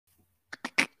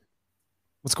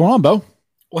What's going on, Bo?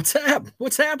 What's happening?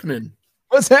 What's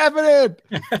happening?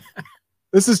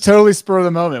 This is totally spur of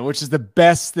the moment, which is the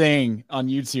best thing on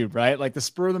YouTube, right? Like the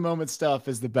spur of the moment stuff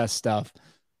is the best stuff.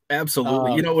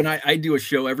 Absolutely. Um, When I do a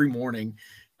show every morning,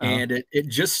 uh, and it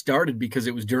just started because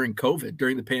it was during COVID,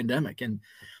 during the pandemic. And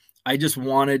I just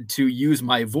wanted to use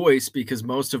my voice because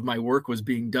most of my work was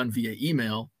being done via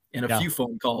email and a yeah, few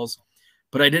phone calls,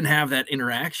 but I didn't have that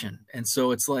interaction. And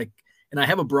so it's like, and I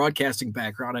have a broadcasting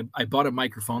background. I bought a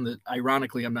microphone that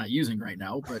ironically I'm not using right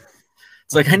now, but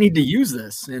it's like I need to use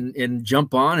this and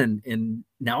jump on and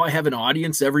now I have an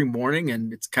audience every morning,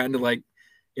 and it's kind of like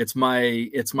it's my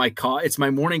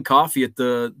morning coffee at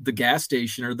the gas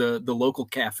station or the local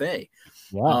cafe.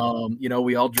 yeah,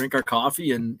 We all drink our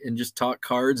coffee and just talk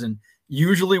cards. And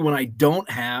usually when I don't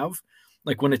have,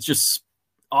 like when it's just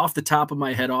off the top of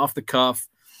my head, off the cuff,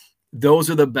 those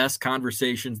are the best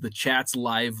conversations. The chat's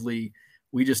lively.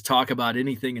 We just talk about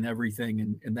anything and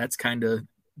everything. And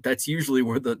that's usually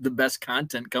where the best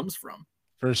content comes from.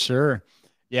 for sure.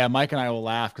 Yeah, Mike and I will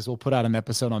laugh because we'll put out an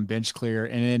episode on bench clear,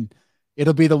 and then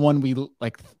it'll be the one we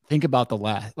like think about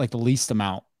the least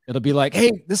amount. It'll be like,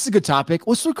 hey, this is a good topic.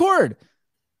 Let's record,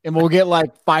 and we'll get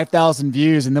like 5,000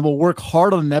 views, and then we'll work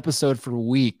hard on an episode for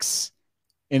weeks,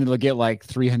 and it'll get like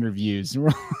 300 views.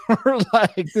 And we're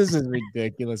like, this is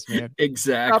ridiculous, man. Stop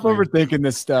Exactly. overthinking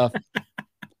this stuff.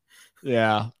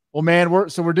 Yeah. Well, man, we're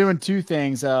doing two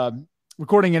things.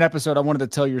 Recording an episode, I wanted to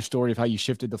tell your story of how you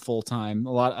shifted to full time.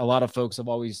 A lot of folks have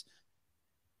always,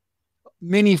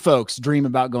 many folks dream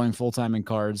about going full time in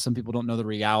cards. Some people don't know the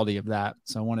reality of that,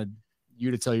 so I wanted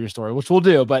you to tell your story, which we'll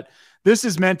do. But this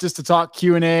is meant just to talk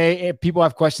Q&A. If people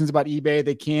have questions about eBay,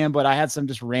 they can. But I had some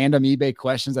just random eBay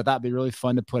questions I thought would be really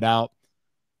fun to put out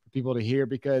for people to hear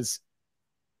because,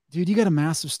 dude, you got a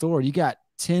massive store. You got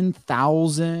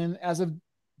 10,000 as of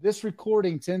this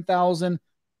recording,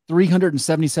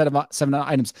 10,377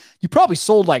 items. You probably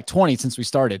sold like 20 since we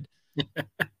started.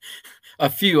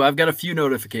 I've got a few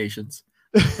notifications.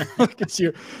 Look at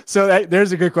you. So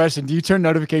there's a good question. Do you turn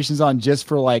notifications on just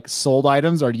for like sold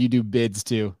items, or do you do bids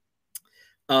too?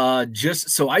 I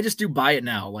just do buy it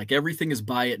now. Like everything is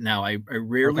buy it now. I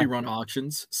rarely Okay. run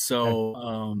auctions.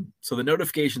 Okay. So the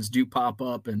notifications do pop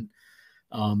up, and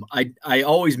I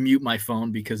always mute my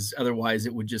phone because otherwise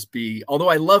it would just be, although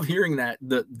I love hearing that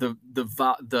the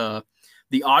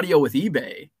audio with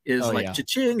eBay is Oh like yeah.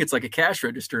 cha-ching, it's like a cash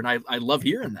register, and I love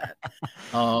hearing that.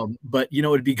 But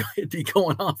it'd be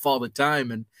going off all the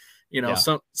time, and Yeah.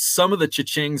 some of the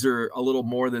cha-chings are a little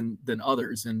more than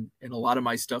others, and a lot of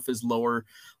my stuff is lower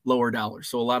dollar.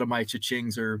 So a lot of my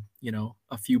cha-chings are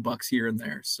a few bucks here and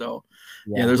there. So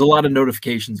yeah, Yeah. there's a lot of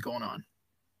notifications going on.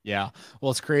 Yeah.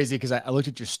 Well, it's crazy because I looked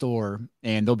at your store,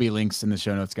 and there'll be links in the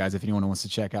show notes, guys, if anyone wants to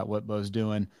check out what Bo's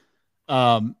doing.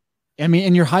 Um, I mean,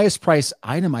 and your highest price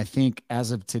item, I think,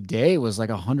 as of today was like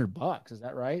 $100. Is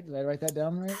that right? Did I write that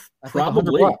down right? I think 100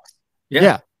 Probably. bucks. Yeah.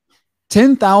 Yeah.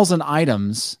 10,000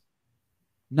 items,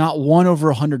 not one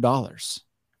over $100.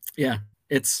 Yeah.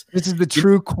 It's This is the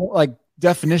true like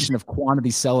definition of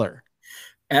quantity seller.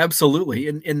 absolutely.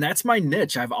 And that's my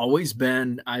niche. I've always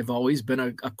been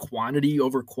a quantity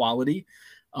over quality.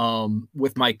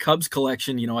 With my Cubs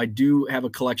collection, I do have a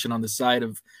collection on the side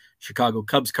of Chicago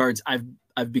Cubs cards.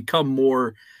 I've become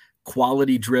more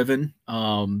quality driven.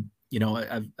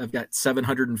 I've got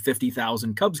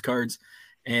 750,000 Cubs cards,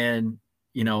 and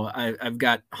I've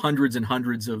got hundreds and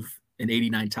hundreds of an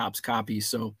 89 tops copies.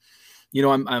 So,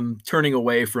 I'm turning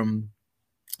away from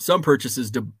some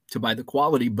purchases to buy the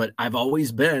quality, but I've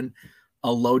always been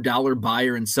a low dollar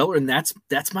buyer and seller, and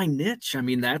that's my niche. I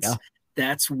mean, Yeah.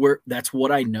 that's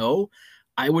what I know.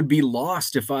 I would be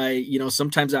lost if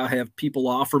sometimes I'll have people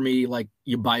offer me like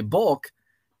you buy bulk,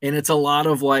 and it's a lot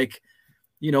of like,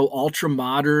 ultra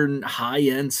modern high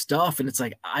end stuff. And it's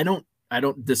like,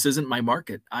 this isn't my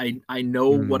market. I know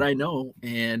what Mm, I know,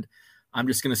 and I'm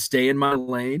just going to stay in my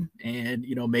lane. And,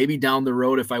 maybe down the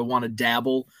road, if I want to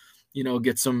dabble,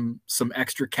 get some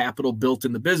extra capital built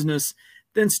in the business,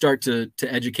 then start to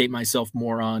educate myself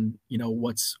more on,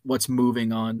 what's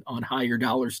moving on higher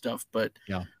dollar stuff. But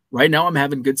yeah. right now I'm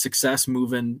having good success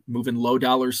moving low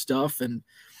dollar stuff. And,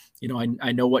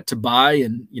 I know what to buy,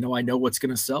 and, I know what's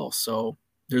going to sell. So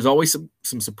there's always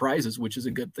some surprises, which is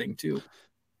a good thing too.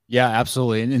 Yeah,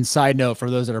 absolutely. And side note for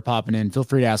those that are popping in, feel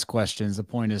free to ask questions. The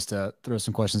point is to throw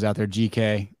some questions out there.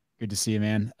 GK, good to see you,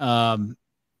 man.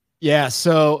 Yeah,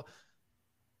 so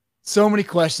many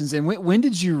questions. And when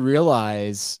did you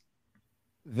realize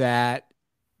that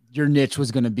your niche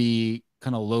was going to be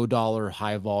kind of low dollar,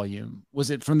 high volume? Was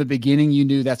it from the beginning you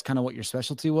knew that's kind of what your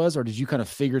specialty was, or did you kind of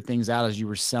figure things out as you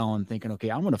were selling, thinking,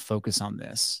 okay, I'm going to focus on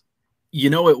this? You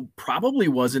know, it probably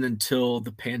wasn't until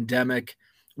the pandemic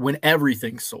when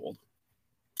everything sold.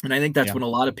 And I think that's Yeah. when a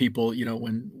lot of people, you know,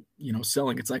 when, you know,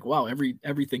 selling, it's like, wow,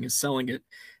 everything is selling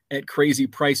at crazy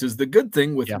prices. The good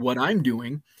thing with Yeah. what I'm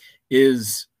doing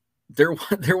is there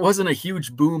wasn't a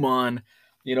huge boom on,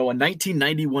 you know, a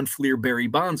 1991 Fleer Barry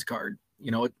Bonds card.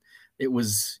 You know, it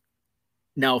was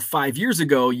now 5 years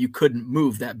ago, you couldn't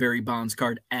move that Barry Bonds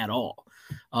card at all.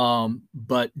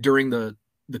 But during the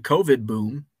COVID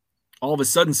boom, all of a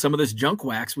sudden some of this junk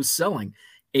wax was selling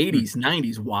 80s,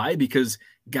 90s. Why? Because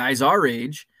guys our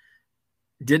age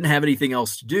didn't have anything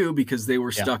else to do because they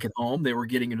were Yeah. stuck at home. They were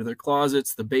getting into their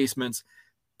closets, the basements,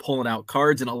 pulling out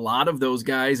cards. And a lot of those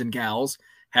guys and gals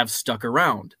have stuck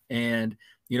around, and,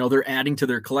 you know, they're adding to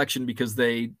their collection because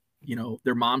they, you know,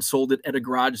 their mom sold it at a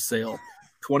garage sale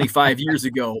 25 years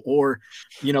ago, or,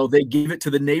 you know, they gave it to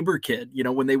the neighbor kid, you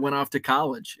know, when they went off to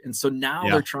college. And so now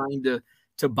Yeah. they're trying to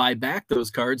buy back those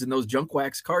cards, and those junk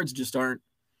wax cards just aren't,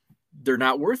 they're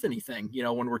not worth anything, you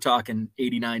know, when we're talking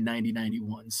 89, 90,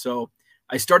 91. So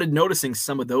I started noticing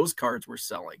some of those cards were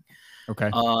selling. Okay.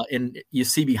 And you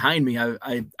see behind me,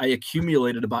 I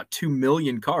accumulated about 2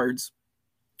 million cards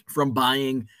from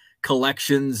buying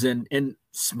collections and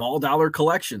small dollar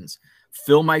collections.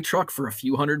 Fill my truck for a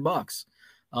few $100.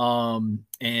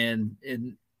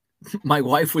 And my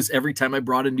wife was, every time I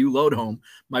brought a new load home,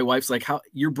 my wife's like, how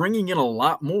you're bringing in a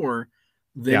lot more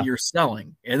than you're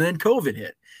selling. And then COVID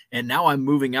hit, and now I'm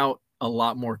moving out a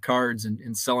lot more cards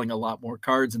and selling a lot more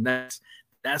cards. And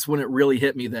that's when it really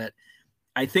hit me that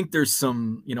I think there's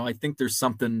some, you know, I think there's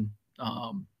something,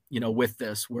 you know, with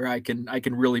this where I can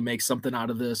really make something out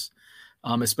of this,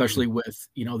 especially with,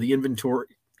 you know, the inventory.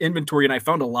 And I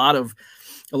found a lot of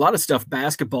stuff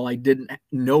basketball I didn't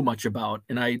know much about.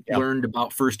 And I learned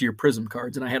about first year Prism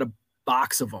cards, and I had a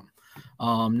box of them,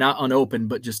 not unopened,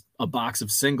 but just a box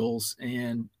of singles,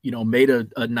 and, you know, made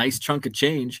a nice chunk of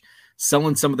change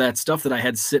selling some of that stuff that I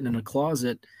had sitting in a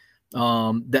closet,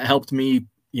 that helped me,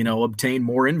 you know, obtain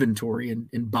more inventory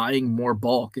and buying more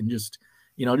bulk, and just,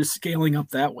 you know, just scaling up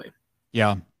that way.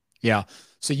 Yeah. Yeah.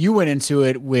 So you went into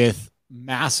it with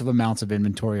massive amounts of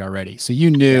inventory already. So you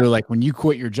knew, like, when you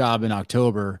quit your job in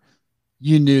October,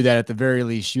 you knew that at the very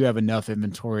least you have enough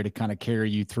inventory to kind of carry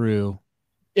you through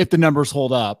if the numbers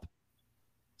hold up,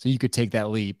 so you could take that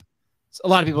leap. So a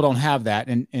lot of people don't have that.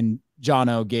 And John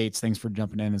O. Gates, thanks for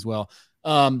jumping in as well.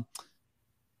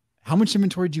 How much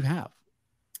inventory do you have?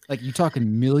 Like, you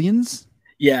talking millions?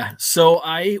 Yeah. So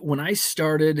when I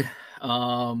started,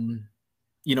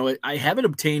 you know, I haven't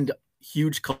obtained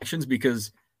huge collections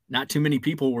because not too many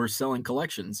people were selling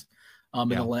collections, in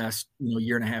the last, you know,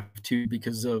 year and a half, two,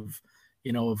 because of,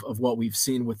 you know, of what we've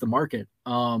seen with the market.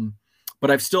 But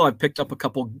I've picked up a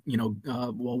couple, you know,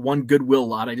 well, one Goodwill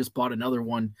lot. I just bought another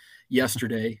one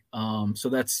yesterday. So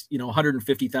that's, you know,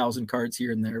 150,000 cards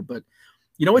here and there, but,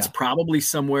 you know, it's probably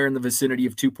somewhere in the vicinity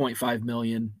of 2.5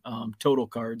 million, total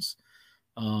cards.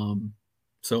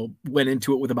 So went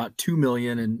into it with about 2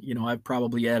 million, and, you know, I've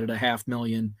probably added a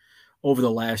 500,000 over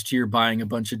the last year, buying a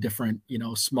bunch of different, you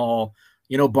know, small,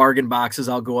 you know, bargain boxes.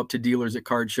 I'll go up to dealers at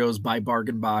card shows, buy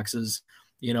bargain boxes,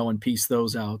 you know, and piece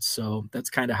those out. So that's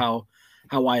kind of how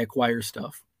I acquire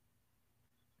stuff.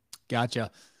 Gotcha.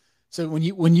 So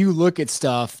when you look at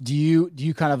stuff, do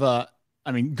you kind of,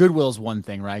 I mean, Goodwill's one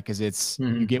thing, right? Cause it's,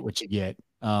 you get what you get.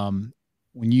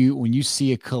 When you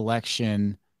see a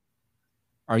collection,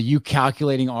 are you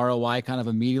calculating ROI kind of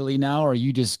immediately now? Or are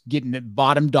you just getting it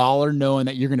bottom dollar, knowing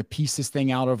that you're going to piece this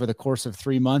thing out over the course of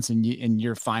 3 months and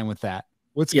you're fine with that?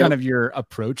 What's kind of your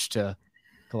approach to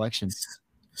collections?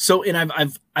 So, and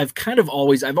I've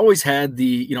always had the,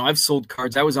 you know, I've sold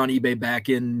cards. I was on eBay back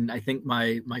in, I think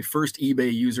my first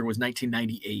eBay user was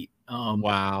 1998.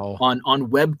 Wow. On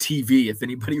Web TV, if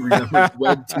anybody remembers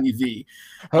Web TV.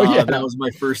 That was my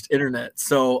first internet.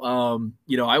 So,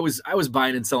 you know, I was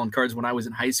buying and selling cards when I was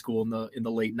in high school in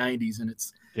the late 90s. And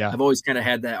I've always kind of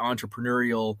had that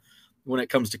entrepreneurial when it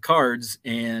comes to cards.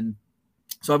 And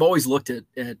so I've always looked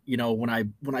at, you know, when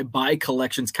I buy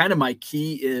collections, kind of my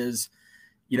key is,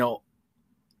 you know,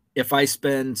 if I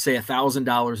spend, say,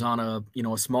 $1,000 on a, you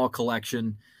know, a small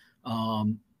collection,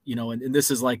 you know, and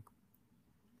this is like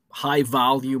high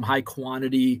volume, high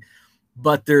quantity,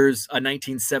 but there's a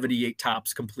 1978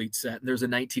 Topps complete set, and there's a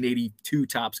 1982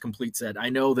 Topps complete set. I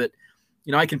know that,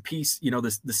 you know, I can piece, you know,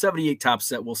 the 78 Topps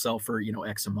set will sell for, you know,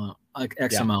 X amount. I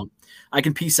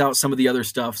can piece out some of the other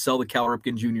stuff, sell the Cal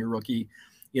Ripken Jr. rookie,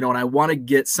 you know, and I want to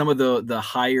get some of the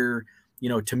higher, you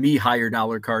know, to me, higher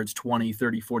dollar cards, 20,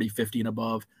 30, 40, 50 and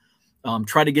above.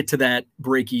 Try to get to that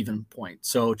break-even point.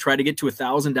 So try to get to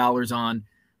 $1,000 on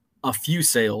a few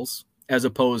sales, as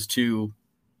opposed to,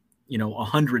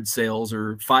 100 sales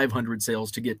or 500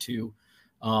 sales to get to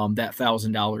that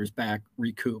 $1,000 back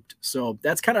recouped. So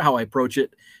that's kind of how I approach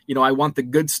it. I want the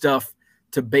good stuff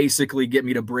to basically get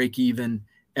me to break even.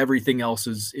 Everything else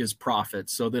is profit.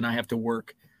 So then I have to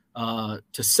work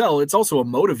to sell. It's also a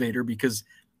motivator because,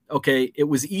 okay, it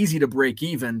was easy to break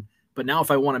even, but now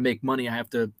if I want to make money, I have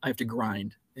to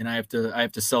grind, and I have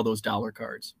to sell those dollar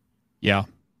cards. Yeah.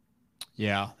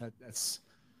 Yeah.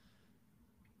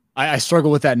 I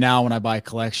struggle with that now when I buy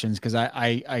collections, because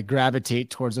I gravitate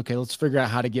towards, okay, let's figure out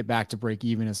how to get back to break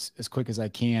even as quick as I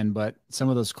can. But some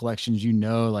of those collections,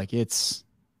 like it's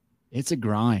a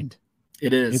grind.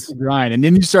 It is. It's a grind. And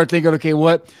then you start thinking, okay,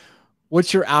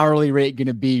 what's your hourly rate going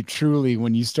to be truly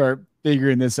when you start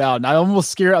figuring this out? And I'm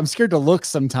scared to look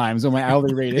sometimes what my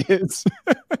hourly rate is.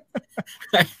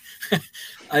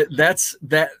 That's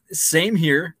that same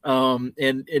here.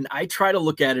 And I try to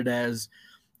look at it as,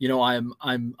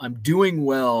 I'm doing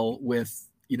well with,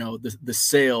 the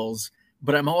sales,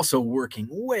 but I'm also working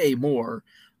way more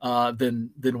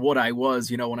than what I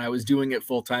was, when I was doing it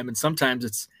full time. And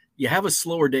sometimes you have a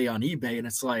slower day on eBay and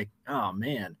it's like, oh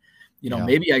man,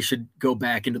 maybe I should go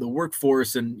back into the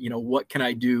workforce and, what can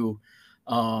I do?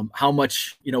 How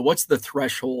much, what's the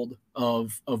threshold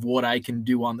of what I can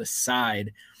do on the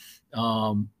side?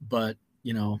 But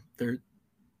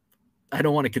I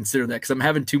don't want to consider that because I'm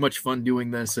having too much fun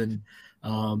doing this. And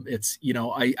it's,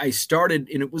 I started,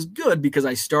 and it was good because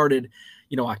I started,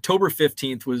 October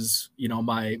 15th was,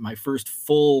 my first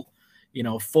full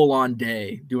on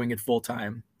day doing it full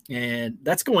time. And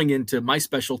that's going into my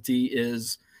specialty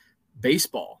is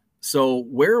baseball. So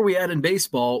where are we at in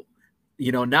baseball?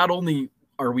 Not only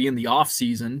are we in the off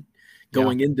season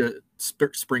going into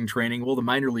spring training, well, the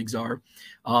minor leagues are,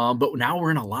 but now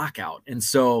we're in a lockout. And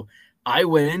so I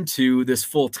went into this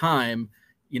full time,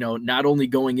 not only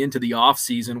going into the off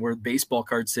season where baseball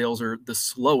card sales are the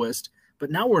slowest, but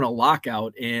now we're in a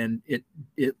lockout, and it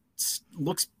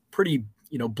looks pretty,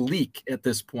 bleak at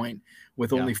this point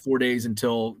with only 4 days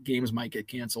until games might get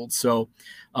canceled. So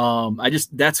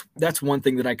that's one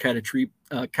thing that I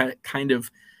kind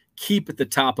of keep at the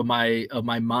top of my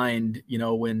mind,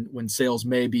 when sales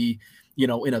may be,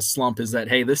 in a slump, is that,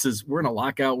 hey, we're in a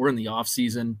lockout, we're in the off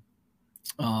season.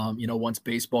 Once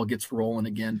baseball gets rolling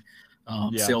again,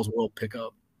 sales will pick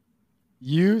up.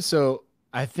 So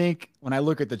I think when I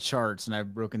look at the charts, and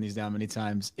I've broken these down many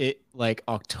times, it like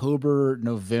October,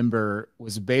 November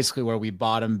was basically where we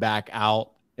bottomed back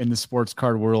out in the sports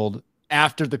card world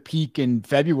after the peak in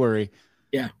February.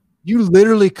 Yeah. You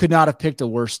literally could not have picked a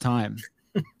worse time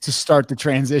to start the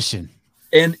transition.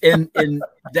 And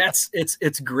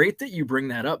it's great that you bring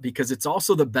that up, because it's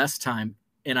also the best time.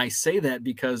 And I say that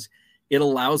because it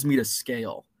allows me to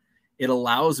scale. It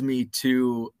allows me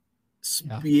to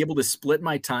be able to split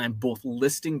my time, both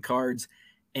listing cards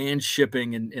and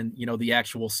shipping and the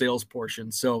actual sales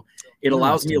portion. So it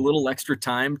allows me a little extra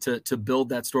time to build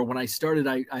that store. When I started,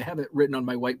 I have it written on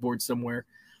my whiteboard somewhere.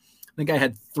 I think I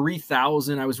had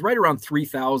 3,000. I was right around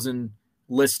 3,000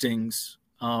 listings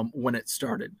when it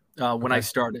started, when I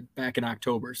started back in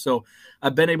October. So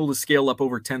I've been able to scale up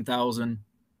over 10,000,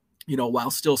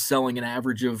 while still selling an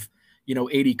average of,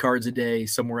 80 cards a day,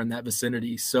 somewhere in that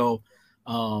vicinity. So,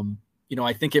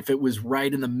 I think if it was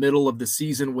right in the middle of the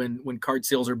season when card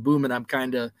sales are booming, I'm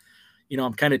kind of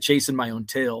chasing my own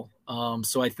tail.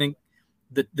 So I think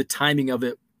the timing of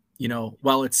it,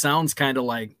 while it sounds kind of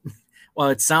like,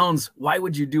 why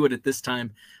would you do it at this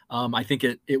time? I think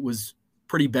it was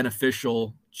pretty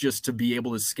beneficial just to be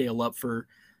able to scale up for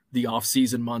the off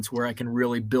season months where I can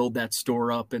really build that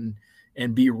store up and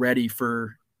be ready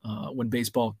for when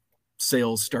baseball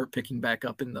sales start picking back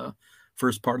up in the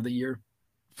first part of the year.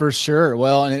 For sure.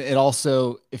 Well, and it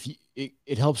also,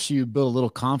 it helps you build a little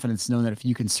confidence knowing that if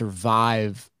you can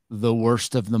survive the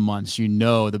worst of the months,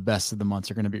 the best of the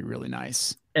months are going to be really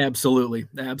nice. Absolutely.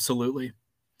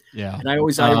 Yeah. And I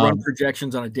run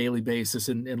projections on a daily basis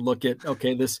and look at,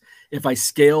 okay, if I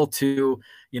scale to,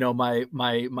 my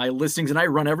listings, and I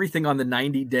run everything on the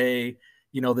 90-day,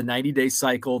 the 90-day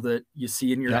cycle that you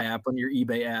see in your app, on your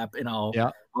eBay app. And I'll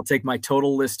take my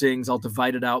total listings. I'll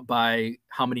divide it out by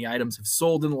how many items have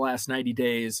sold in the last 90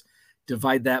 days,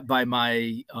 divide that by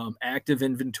my active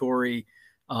inventory.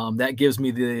 That gives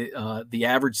me the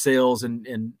average sales,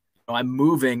 and I'm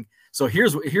moving. So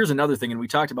here's another thing. And we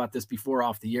talked about this before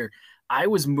off the air. I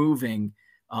was moving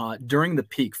during the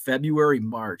peak, February,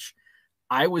 March.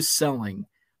 I was selling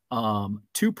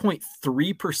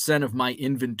 2.3% of my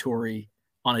inventory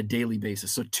on a daily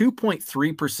basis. So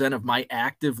 2.3% of my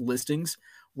active listings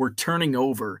were turning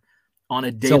over on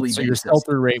a daily basis. So your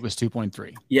sell-through rate was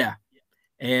 2.3. Yeah.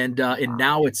 and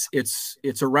now it's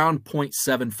around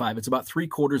 0.75. It's about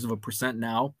 0.75%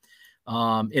 now.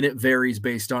 And it varies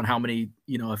based on how many,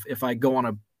 if I go on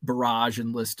a barrage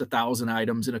and list 1,000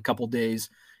 items in a couple days,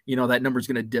 that number is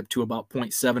going to dip to about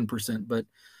 0.7%. But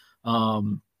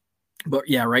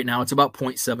yeah, right now it's about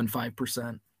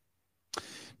 0.75%.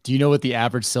 Do you know what the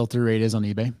average sell-through rate is on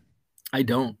eBay? I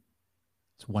don't.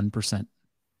 It's 1%.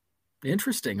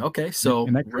 Interesting. Okay. So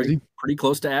pretty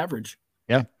close to average.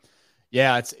 Yeah.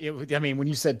 Yeah. I mean, when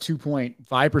you said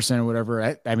 2.5% or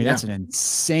whatever, I mean, that's an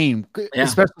insane,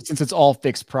 especially since it's all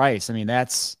fixed price. I mean,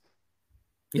 that's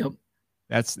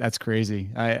crazy.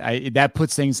 That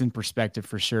puts things in perspective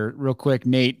for sure. Real quick,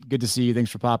 Nate, good to see you.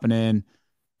 Thanks for popping in.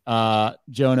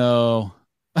 Jono,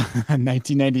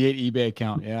 1998 eBay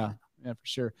account. Yeah, for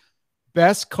sure.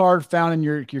 Best card found in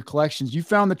your collections. You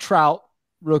found the Trout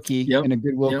rookie in a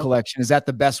Goodwill collection. Is that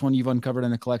the best one you've uncovered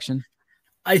in the collection?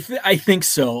 I think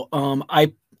so.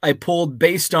 I pulled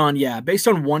based on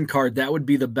one card. That would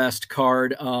be the best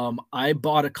card. I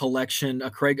bought a collection,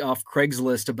 off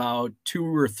Craigslist about 2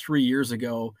 or 3 years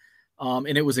ago.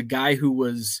 And it was a guy who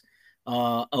was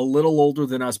a little older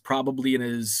than us, probably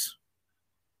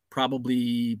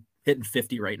hitting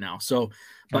 50 right now. So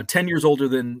about 10 years older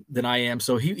than I am.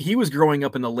 So he was growing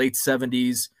up in the late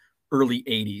 70s, early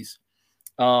 80s.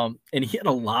 And he had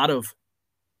a lot of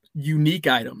unique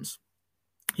items.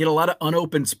 He had a lot of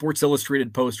unopened Sports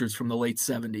Illustrated posters from the late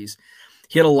 70s.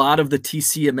 He had a lot of the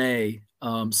TCMA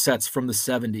sets from the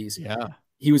 70s. Yeah.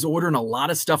 He was ordering a lot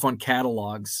of stuff on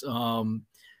catalogs. I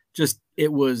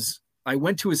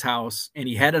went to his house and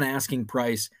he had an asking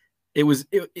price.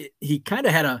 He kind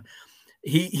of had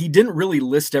he didn't really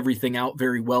list everything out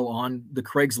very well on the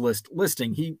Craigslist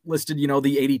listing. He listed,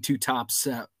 the 82 top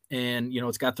set, and,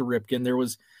 it's got the Ripken. There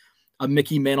was a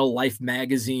Mickey Mantle Life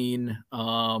magazine,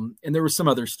 and there was some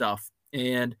other stuff.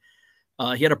 And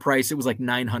he had a price. It was like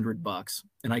 $900.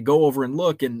 And I go over and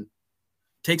look, and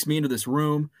takes me into this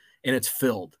room, and it's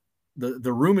filled.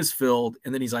 The room is filled.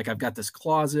 And then he's like, I've got this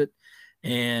closet,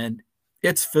 and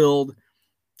it's filled.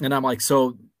 And I'm like,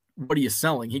 so what are you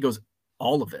selling? He goes,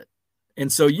 all of it.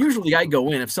 And so usually I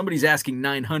go in, if somebody's asking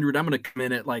 900, I'm going to come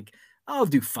in at like, I'll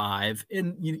do 5.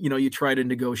 And you try to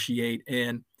negotiate,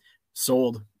 and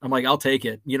sold. I'm like, I'll take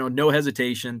it. No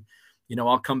hesitation.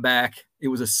 I'll come back. It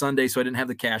was a Sunday, so I didn't have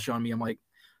the cash on me. I'm like,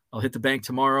 I'll hit the bank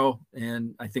tomorrow.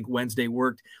 And I think Wednesday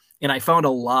worked. And I found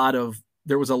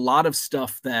there was a lot of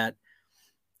stuff that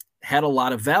had a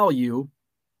lot of value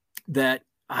that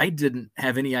I didn't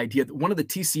have any idea. One of the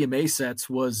TCMA sets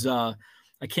was, I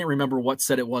can't remember what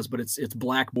set it was, but it's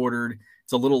black bordered.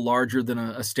 It's a little larger than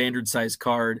a standard size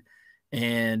card.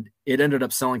 And it ended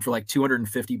up selling for like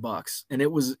 $250. And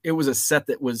it was a set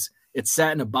that it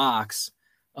sat in a box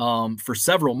for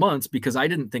several months because I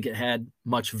didn't think it had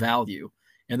much value.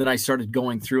 And then I started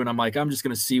going through, and I'm like, I'm just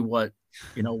going to see what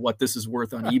this is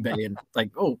worth on eBay. And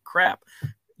like, oh crap,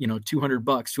 $200,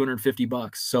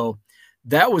 $250. So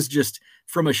that was just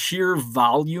from a sheer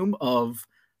volume of,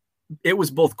 it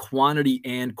was both quantity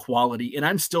and quality. And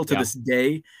I'm still to this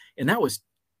day, and that was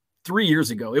 3 years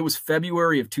ago. It was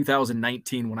February of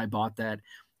 2019 when I bought that.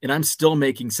 And I'm still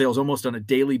making sales almost on a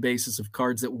daily basis of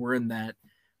cards that were in that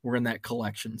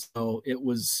collection. So it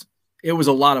was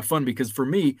a lot of fun because for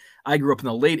me, I grew up in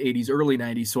the late 80s, early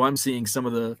 90s. So I'm seeing some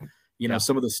of the,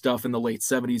 some of the stuff in the late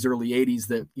 70s, early 80s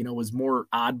that, was more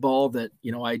oddball that,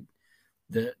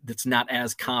 that's not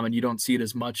as common. You don't see it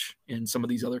as much in some of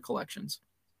these other collections.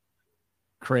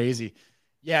 Crazy.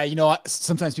 Yeah.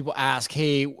 Sometimes people ask,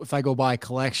 hey, if I go buy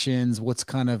collections, what's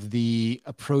kind of the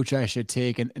approach I should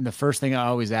take? And the first thing I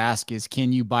always ask is,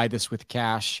 can you buy this with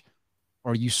cash,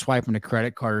 or are you swiping a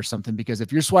credit card or something? Because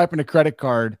if you're swiping a credit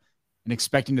card and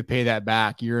expecting to pay that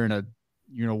back, you're in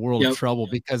a world of trouble,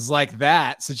 because like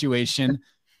that situation,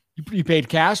 you paid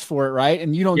cash for it. Right.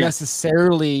 And you don't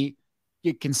necessarily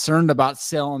get concerned about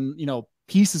selling,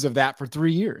 pieces of that for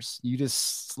 3 years. You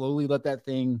just slowly let that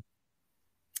thing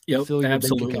fill your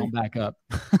bank account back up.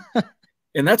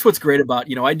 And that's what's great about,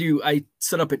 I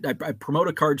promote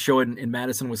a card show in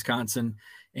Madison, Wisconsin,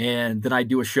 and then I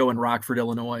do a show in Rockford,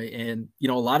 Illinois. And,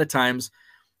 a lot of times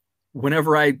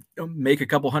whenever I make a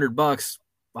couple $100,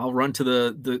 I'll run to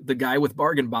the guy with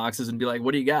bargain boxes and be like,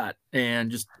 what do you got?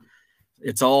 And just,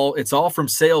 it's all from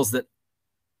sales that,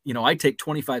 I take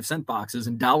 25-cent boxes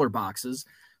and dollar boxes.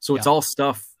 So it's all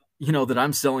stuff, that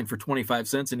I'm selling for 25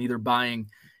 cents and either buying,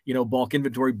 bulk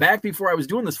inventory. Back before I was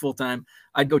doing this full time,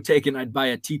 I'd go take and I'd buy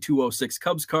a T206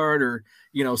 Cubs card, or,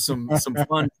 some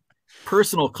fun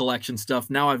personal collection stuff.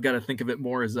 Now I've got to think of it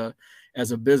more as a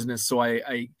business. So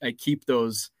I keep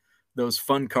those those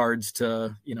fun cards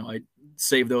to, I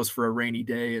save those for a rainy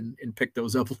day and pick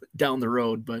those up down the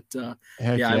road. But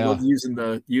Heck I yeah. love using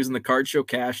the card show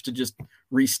cash to just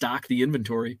restock the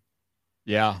inventory.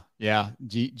 Yeah, yeah.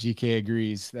 GK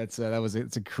agrees. It's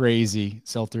a crazy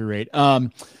sell through rate.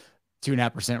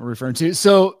 2.5% we're referring to.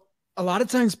 So a lot of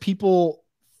times people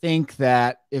think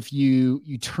that if you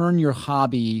turn your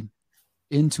hobby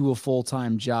into a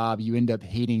full-time job, you end up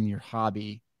hating your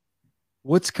hobby.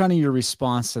 What's kind of your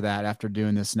response to that after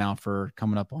doing this now for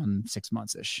coming up on 6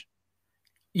 months ish?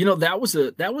 That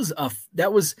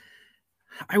was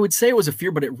I would say it was a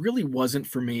fear, but it really wasn't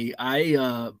for me.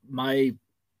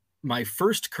 My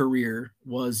first career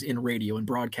was in radio and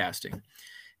broadcasting,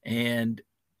 and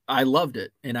I loved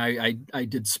it. And I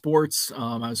did sports.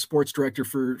 I was sports director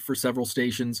for several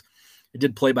stations. I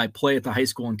did play by play at the high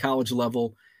school and college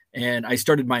level, and I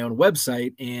started my own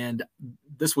website. And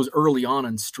this was early on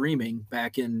in streaming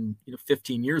back in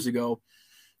 15 years ago.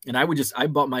 And I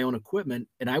bought my own equipment,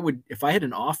 and if I had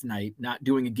an off night not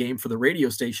doing a game for the radio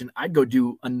station, I'd go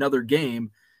do another game,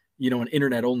 an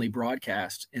internet only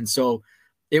broadcast. And so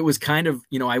it was kind of,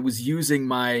 I was using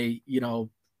my,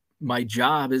 my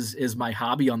job as my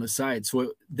hobby on the side.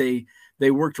 So they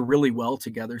worked really well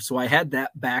together. So I had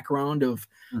that background of,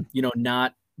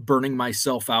 not burning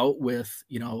myself out with,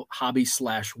 hobby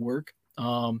 / work.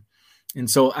 And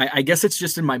so I guess it's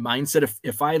just in my mindset.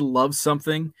 If I love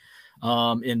something,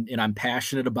 and I'm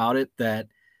passionate about it, that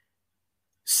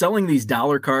selling these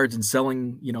dollar cards and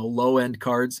selling, low end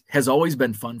cards has always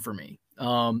been fun for me.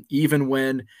 Even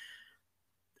when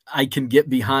I can get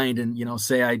behind and,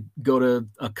 say I go to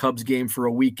a Cubs game for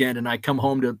a weekend and I come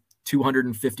home to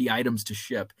 250 items to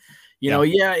ship,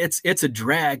 it's a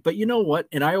drag, but you know what?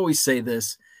 And I always say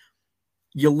this,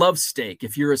 you love steak.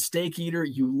 If you're a steak eater,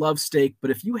 you love steak, but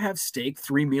if you have steak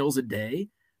 3 meals a day,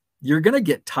 you're going to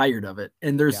get tired of it.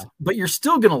 And but you're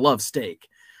still going to love steak.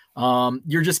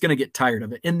 You're just going to get tired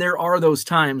of it. And there are those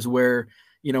times where,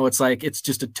 it's like, it's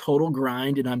just a total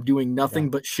grind and I'm doing nothing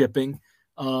but shipping.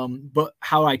 But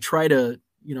how I try to,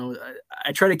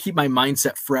 I try to keep my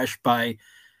mindset fresh by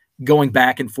going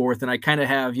back and forth. And I kind of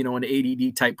have, an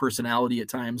ADD type personality at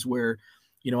times where,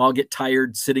 I'll get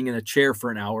tired sitting in a chair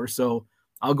for an hour. So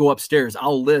I'll go upstairs,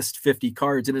 I'll list 50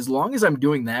 cards. And as long as I'm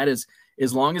doing that, as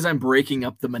long as I'm breaking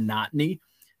up the monotony,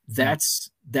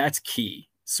 that's key.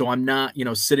 So I'm not,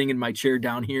 sitting in my chair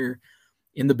down here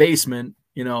in the basement,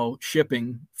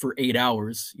 shipping for 8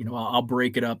 hours. I'll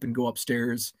break it up and go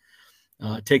upstairs,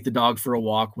 take the dog for a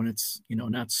walk when it's,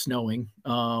 not snowing,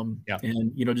 and,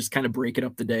 just kind of break it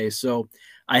up the day. So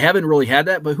I haven't really had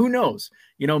that, but who knows,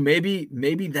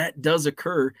 maybe that does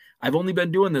occur. I've only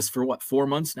been doing this for 4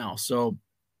 months now. So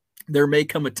there may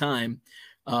come a time,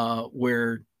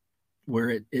 where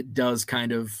it does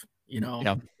kind of,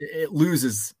 it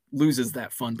loses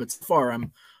that fun, but so far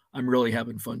I'm really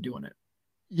having fun doing it.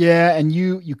 Yeah. And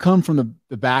you come from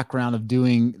the background of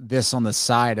doing this on the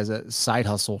side as a side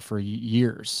hustle for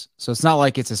years. So it's not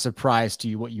like it's a surprise to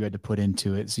you what you had to put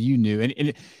into it. So you knew,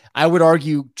 and I would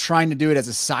argue trying to do it as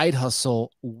a side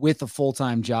hustle with a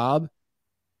full-time job,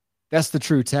 that's the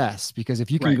true test, because if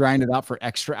you can grind it out for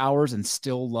extra hours and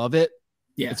still love it,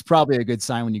 it's probably a good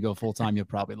sign when you go full-time, you'll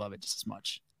probably love it just as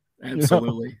much.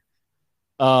 Absolutely.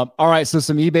 All right. So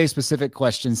some eBay specific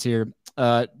questions here.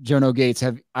 Jono Gates,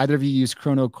 have either of you used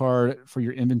Chrono Card for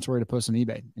your inventory to post on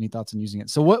eBay? Any thoughts on using it?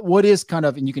 So what is kind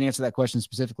of, and you can answer that question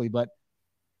specifically, but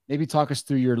maybe talk us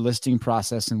through your listing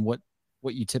process and what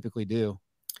you typically do.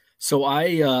 So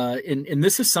and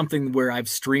this is something where I've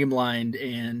streamlined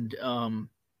and,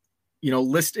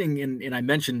 listing, and I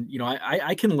mentioned,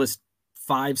 I can list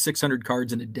 500-600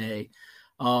 cards in a day.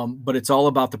 But it's all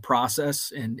about the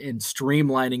process and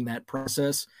streamlining that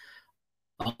process.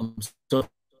 So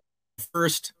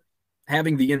first,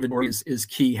 having the inventory is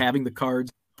key. Having the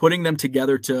cards, putting them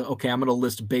together to, okay, I'm going to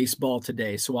list baseball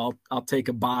today. So I'll take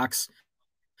a box.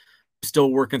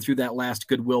 Still working through that last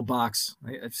Goodwill box.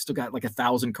 I've still got like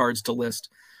 1,000 cards to list.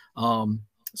 So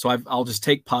I'll just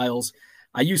take piles.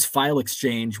 I use File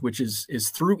Exchange, which is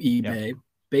through eBay. Yeah.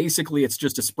 Basically, it's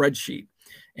just a spreadsheet,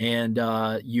 and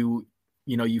you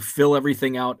fill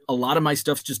everything out. A lot of my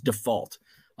stuff's just default.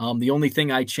 The only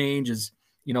thing I change is,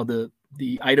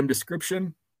 the item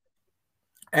description.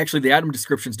 Actually, the item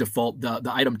description's default. The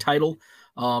item title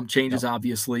changes,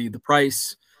 obviously. The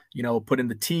price, put in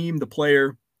the team, the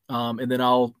player, and then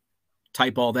I'll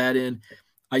type all that in.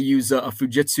 I use a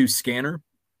Fujitsu scanner.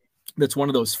 That's one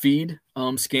of those feed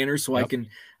scanners. So I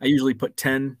usually put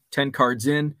 10 cards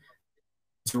in.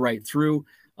 It's right through.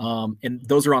 And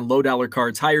those are on low dollar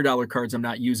cards. Higher dollar cards, I'm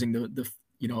not using the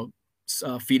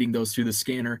feeding those through the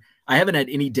scanner. I haven't had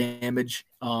any damage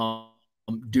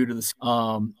due to this.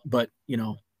 But you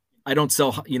know, I don't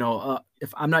sell. You know,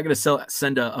 if I'm not going to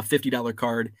send a $50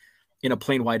 card in a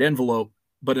plain white envelope,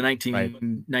 but a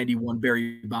 1991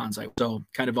 Barry Bonds. So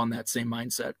kind of on that same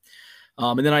mindset.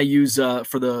 And then I use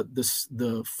for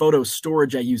the photo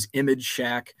storage, I use Image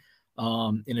Shack.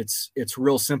 And it's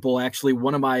real simple. Actually,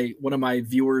 one of my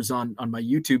viewers on my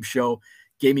YouTube show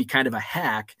gave me kind of a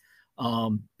hack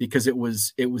because it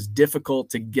was difficult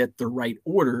to get the right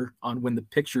order on when the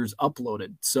pictures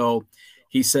uploaded. So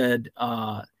he said,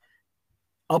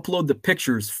 upload the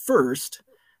pictures first.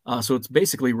 So it's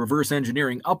basically reverse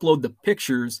engineering, upload the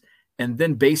pictures, and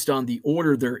then based on the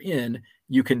order they're in,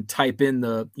 you can type in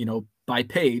the, you know, by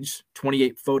page,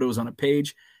 28 photos on a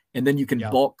page, and then you can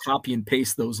bulk copy and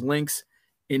paste those links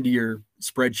into your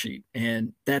spreadsheet.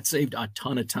 And that saved a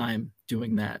ton of time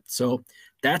doing that. So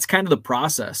that's kind of the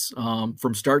process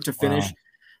from start to finish.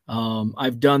 Wow.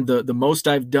 I've done the most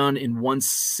I've done in one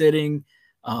sitting.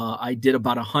 I did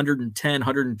about 110,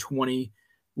 120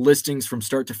 listings from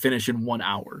start to finish in 1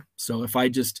 hour. So if I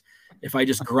just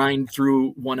grind through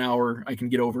 1 hour, I can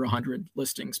get over 100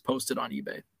 listings posted on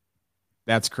eBay.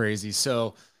 That's crazy.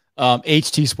 So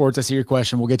HT Sports, I see your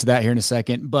question. We'll get to that here in a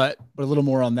second, but a little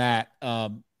more on that.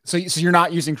 So you're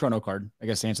not using ChronoCard, I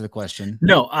guess, to answer the question.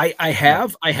 No, I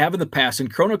have in the past,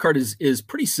 and ChronoCard is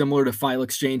pretty similar to File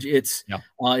Exchange. It's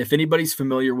if anybody's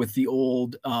familiar with the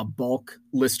old bulk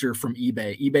lister from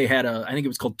eBay had I think it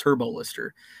was called Turbo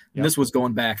Lister, and this was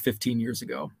going back 15 years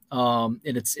ago. And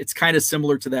it's kind of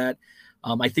similar to that.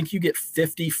 I think you get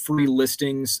 50 free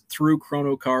listings through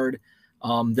ChronoCard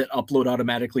that upload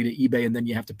automatically to eBay, and then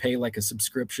you have to pay like a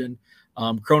subscription.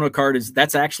 ChronoCard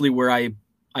that's actually where I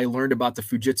learned about the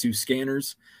Fujitsu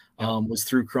scanners, was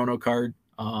through ChronoCard.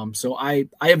 So I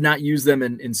have not used them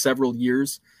in several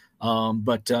years,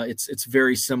 but it's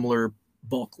very similar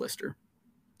bulk lister.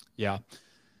 Yeah.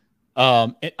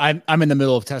 I'm in the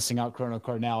middle of testing out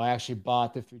ChronoCard now. I actually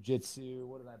bought the Fujitsu.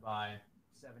 What did I buy?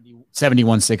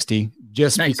 7160,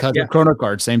 just because of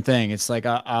ChronoCard. Same thing. It's like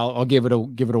I'll give it a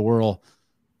whirl.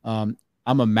 I'm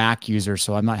a Mac user,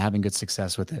 so I'm not having good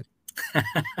success with it.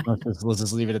 Let's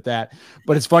just leave it at that.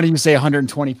 But it's funny you say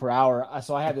 120 per hour.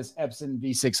 So I have this Epson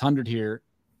V600 here,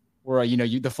 where the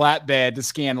flatbed to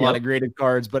scan a lot of graded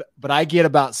cards, but I get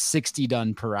about 60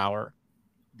 done per hour.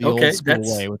 The old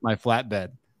school way with my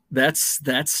flatbed. That's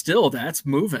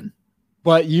moving.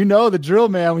 But you know the drill,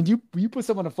 man. When you put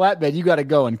something on a flatbed, you got to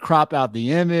go and crop out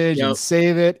the image and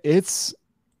save it. It's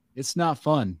not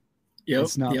fun.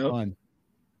 It's not fun.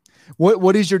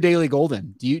 What is your daily goal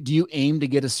then? Do you aim to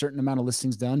get a certain amount of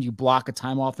listings done? Do you block a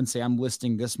time off and say I'm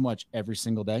listing this much every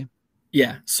single day?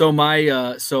 Yeah. So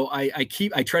my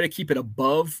I try to keep it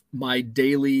above my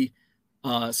daily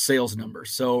sales number.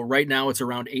 So right now it's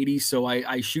around 80. So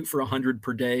I shoot for 100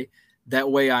 per day.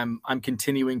 That way I'm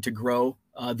continuing to grow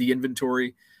the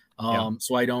inventory.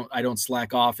 So I don't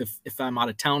slack off if I'm out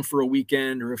of town for a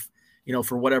weekend, or if,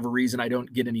 for whatever reason I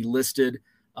don't get any listed.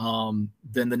 Then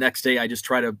the next day I just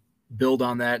try to build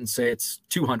on that and say it's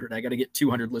 200. I got to get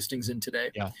 200 listings in today.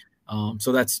 Yeah.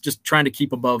 So that's just trying to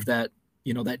keep above that,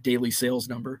 that daily sales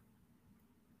number.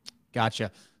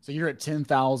 Gotcha. So you're at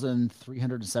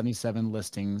 10,377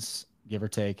 listings, give or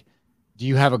take. Do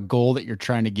you have a goal that you're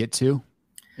trying to get to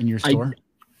in your store?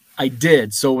 I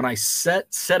did. So when I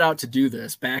set out to do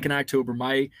this back in October,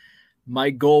 my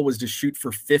goal was to shoot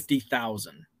for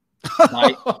 50,000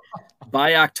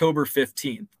 by October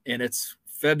 15th, and it's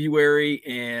February,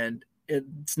 and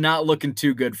it's not looking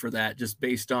too good for that, just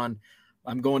based on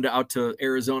I'm going out to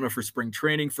Arizona for spring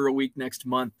training for a week next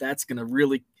month. That's going to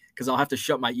really, because I'll have to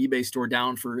shut my eBay store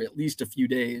down for at least a few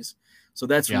days. So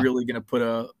that's really going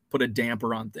to put a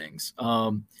damper on things.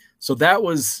 So that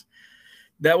was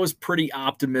pretty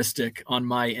optimistic on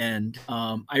my end.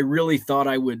 I really thought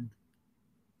I would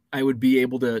be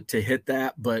able to hit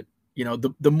that, but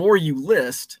the more you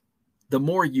list, the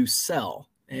more you sell.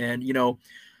 And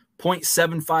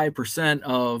 0.75%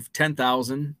 of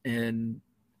 10,000 and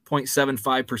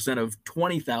 0.75% of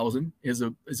 20,000 is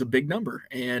a big number.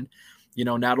 And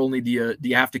not only do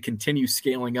you have to continue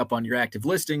scaling up on your active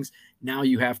listings, now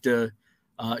you have to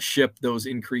ship those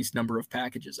increased number of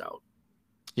packages out.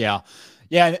 Yeah.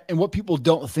 Yeah. And what people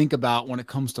don't think about when it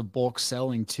comes to bulk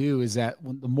selling too, is that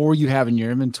the more you have in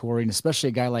your inventory, and especially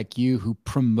a guy like you who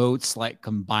promotes like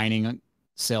combining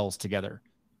sales together,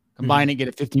 combine it, get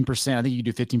a 15%. I think you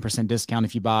do 15% discount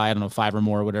if you buy, I don't know, 5 or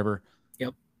more or whatever.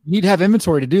 Yep. You need to have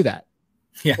inventory to do that.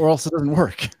 Yeah. Or else it doesn't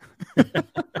work.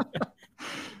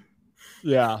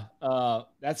 Yeah.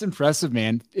 That's impressive,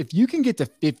 man. If you can get to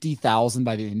 50,000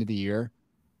 by the end of the year,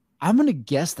 I'm going to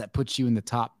guess that puts you in the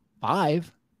top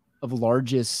 5 of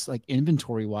largest, like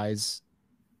inventory wise,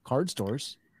 card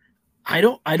stores. I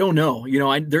don't know. You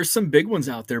know, there's some big ones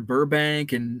out there,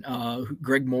 Burbank and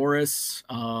Greg Morris.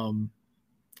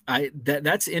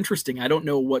 That's interesting. I don't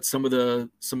know what some of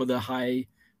the high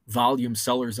volume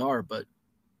sellers are, but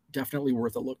definitely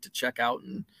worth a look to check out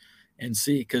and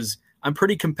see, because I'm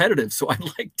pretty competitive. So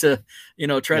I'd like to,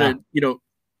 try to,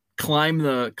 climb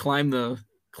the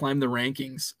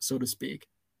rankings, so to speak.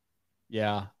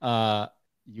 Yeah.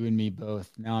 You and me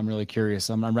both. Now I'm really curious.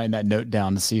 I'm writing that note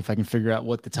down to see if I can figure out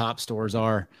what the top stores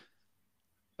are.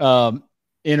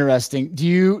 Interesting. Do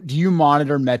you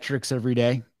monitor metrics every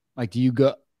day? Like, do you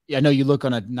go, I know you look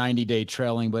on a 90-day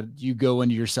trailing, but do you go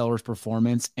into your seller's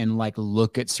performance and like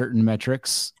look at certain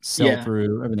metrics, sell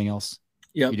through, everything else?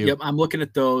 Yep. I'm looking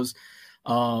at those,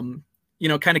 kind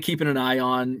of keeping an eye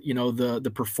on,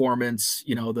 the performance,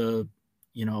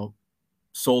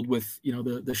 sold with,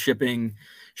 the shipping,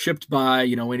 shipped by,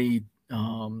 any,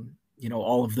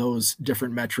 all of those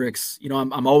different metrics.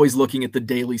 I'm always looking at the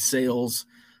daily sales,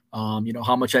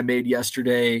 how much I made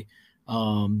yesterday,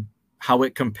 how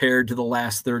it compared to the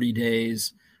last 30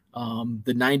 days.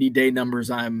 The 90-day numbers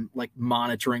I'm like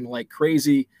monitoring like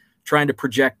crazy, trying to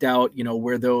project out,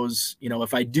 where those,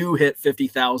 if I do hit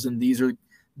 50,000,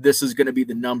 this is going to be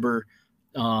the number.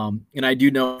 And I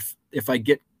do know if I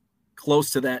get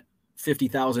close to that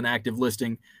 50,000 active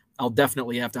listing, I'll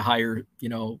definitely have to hire,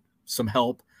 some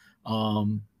help,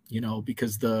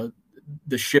 because the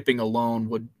shipping alone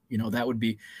would, that would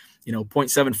be,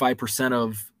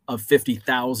 0.75% of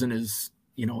 50,000 is,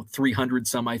 300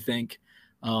 some, I think.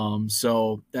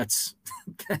 So that's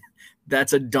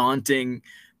a daunting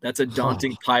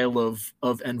pile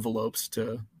of envelopes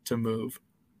to move.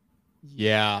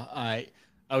 Yeah.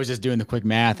 I was just doing the quick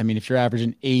math. I mean, if you're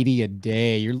averaging 80 a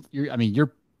day,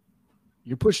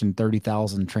 you're pushing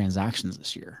 30,000 transactions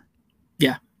this year.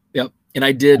 Yeah. Yep. And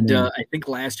I did, I think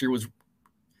last year was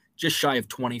just shy of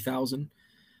 20,000.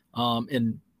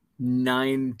 And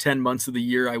 9-10 months of the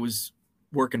year I was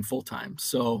working full time.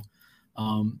 So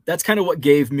that's kind of what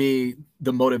gave me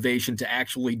the motivation to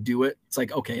actually do it. It's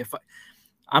like, okay, if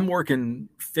I'm working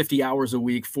 50 hours a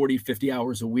week, 40, 50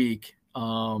 hours a week,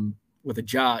 with a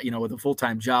job, with a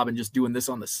full-time job, and just doing this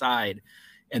on the side.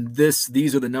 And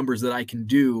these are the numbers that I can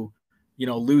do,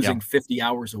 losing 50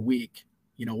 hours a week.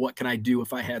 What can I do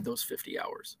if I had those 50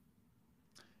 hours?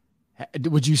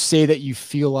 Would you say that you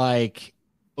feel like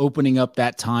opening up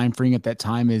that time, freeing up that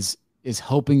time is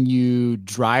helping you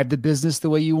drive the business the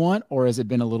way you want, or has it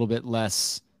been a little bit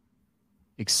less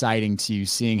exciting to you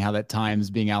seeing how that time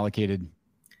is being allocated?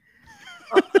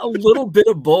 A little bit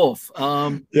of both.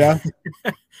 Yeah.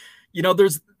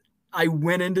 I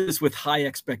went into this with high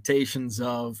expectations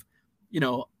of,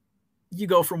 you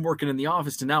go from working in the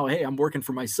office to now, hey, I'm working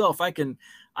for myself. I can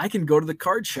go to the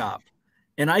card shop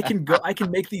and I can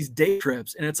make these day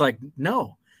trips. And it's like,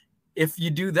 no, if you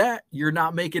do that, you're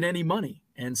not making any money.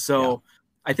 And so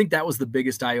I think that was the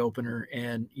biggest eye opener.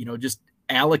 And, just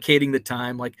allocating the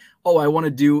time, like, oh, I want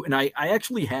to do, and I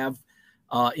actually have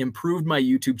improved my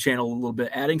YouTube channel a little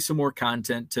bit, adding some more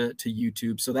content to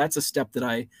YouTube. So that's a step that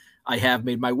I have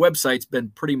made. My website's been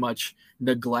pretty much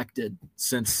neglected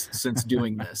since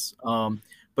doing this.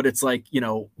 But it's like,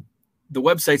 the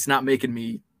website's not making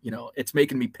me, it's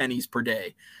making me pennies per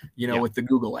day, with the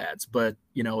Google ads, but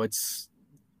it's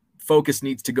focus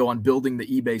needs to go on building the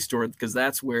eBay store, because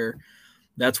that's where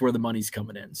the money's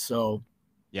coming in. So,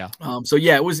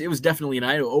 it was definitely an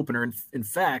eye opener. In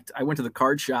fact, I went to the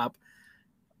card shop,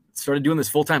 started doing this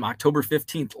full time, October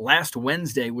 15th. Last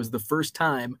Wednesday was the first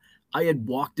time I had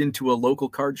walked into a local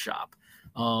card shop.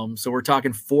 So we're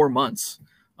talking 4 months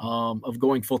of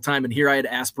going full time. And here I had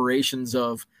aspirations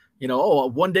of,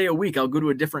 one day a week, I'll go to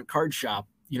a different card shop,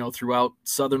 throughout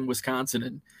Southern Wisconsin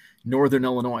and Northern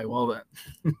Illinois. Well,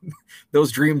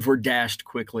 those dreams were dashed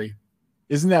quickly.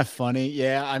 Isn't that funny?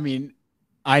 Yeah. I mean,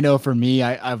 I know for me,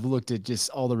 I've looked at just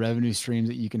all the revenue streams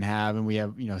that you can have, and we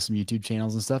have, some YouTube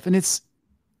channels and stuff, and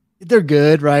they're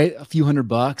good, right? A few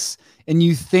 $100. And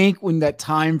you think when that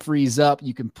time frees up,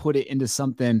 you can put it into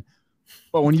something,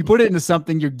 but when you put it into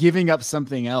something, you're giving up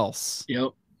something else. Yep.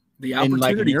 The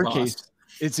opportunity cost. Case,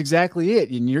 it's exactly it.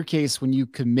 In your case, when you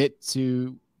commit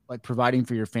to like providing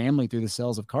for your family through the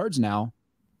sales of cards now,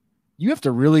 you have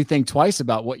to really think twice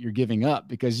about what you're giving up,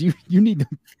 because you need to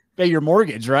pay your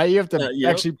mortgage, right? You have to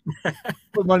actually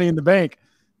put money in the bank.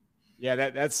 Yeah,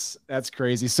 that's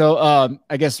crazy. So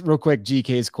I guess real quick,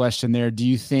 GK's question there. Do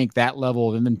you think that level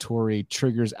of inventory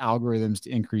triggers algorithms to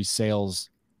increase sales?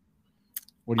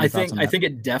 What are your thoughts on that? I think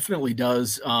it definitely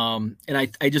does. And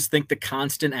I just think the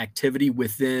constant activity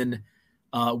within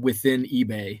within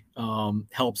eBay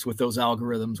helps with those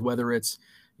algorithms, whether it's,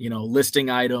 listing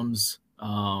items,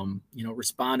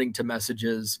 responding to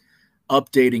messages,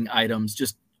 updating items,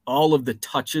 just all of the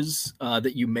touches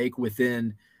that you make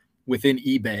within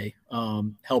eBay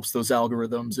helps those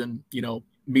algorithms and,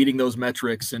 meeting those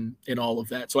metrics and all of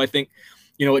that. So I think,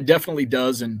 it definitely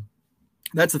does. And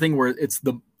that's the thing where it's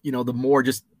the more,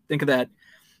 just think of that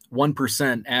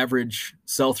 1% average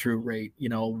sell-through rate.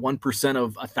 1%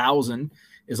 of 1,000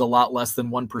 is a lot less than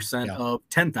 1% of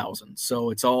 10,000.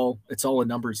 So it's all a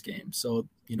numbers game. So,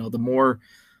 the more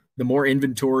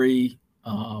inventory,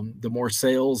 the more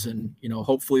sales, and,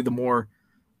 hopefully the more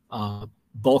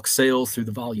bulk sales through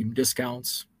the volume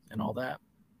discounts and all that.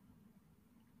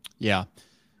 Yeah.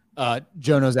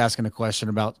 Jono's asking a question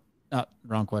about,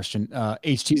 wrong question.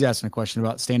 HT's asking a question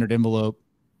about standard envelope.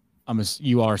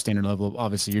 You are standard envelope.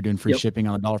 Obviously you're doing free shipping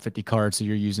on a $1.50 card. So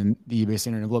you're using the eBay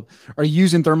standard envelope. Are you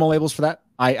using thermal labels for that?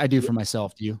 I do for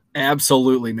myself. Do you?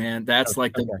 Absolutely, man. That's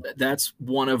that's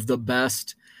one of the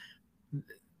best.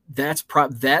 That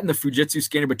and the Fujitsu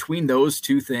scanner, between those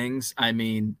two things, I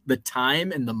mean, the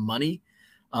time and the money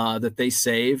that they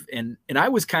save. And I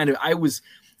was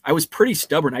pretty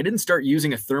stubborn. I didn't start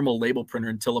using a thermal label printer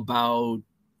until about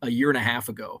a year and a half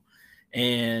ago.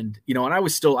 And, and I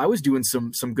was doing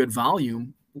some good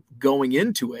volume going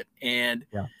into it. And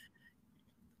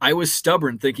I was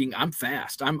stubborn, thinking I'm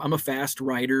fast. I'm a fast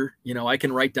writer. I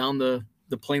can write down the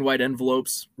plain white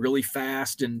envelopes really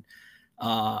fast. And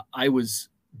I was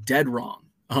dead wrong.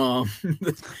 The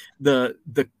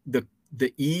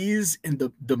ease and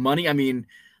the money. I mean,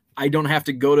 I don't have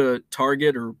to go to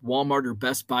Target or Walmart or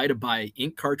Best Buy to buy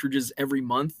ink cartridges every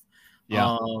month.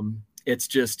 Yeah. It's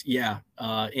just,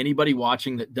 anybody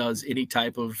watching that does any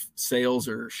type of sales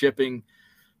or shipping,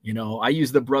 I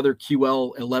use the Brother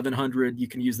QL 1100. You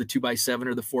can use the 2x7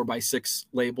 or the 4x6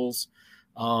 labels.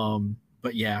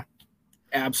 But yeah,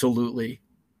 absolutely.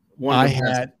 I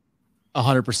had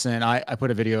 100%. I put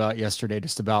a video out yesterday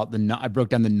just about I broke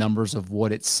down the numbers of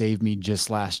what it saved me just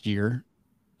last year.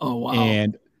 Oh, wow.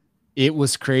 And it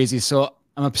was crazy. So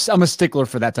I'm a stickler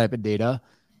for that type of data.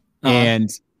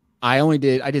 And I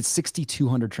did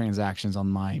 6,200 transactions on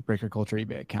my Breaker Culture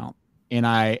eBay account. And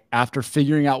after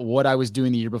figuring out what I was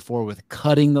doing the year before with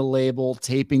cutting the label,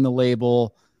 taping the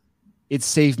label, it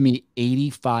saved me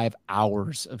 85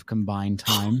 hours of combined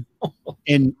time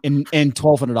and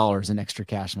 $1,200 in extra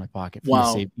cash in my pocket.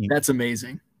 Wow. That's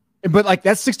amazing. But like,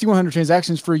 that's 6,100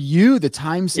 transactions for you. The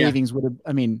time savings would have,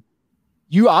 I mean,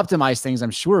 you optimize things, I'm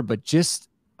sure, but just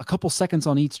a couple seconds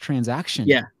on each transaction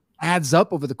adds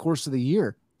up over the course of the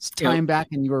year. It's time back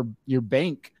in your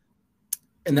bank.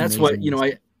 And that's what,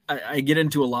 I get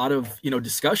into a lot of,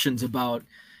 discussions about,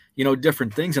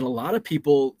 different things. And a lot of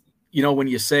people, when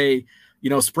you say,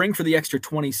 spring for the extra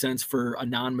 20 cents for a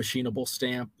non-machinable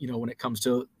stamp, when it comes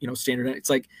to, standard, it's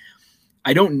like,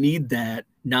 I don't need that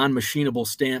non-machinable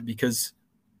stamp, because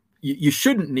you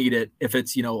shouldn't need it if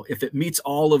it's, if it meets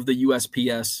all of the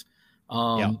USPS.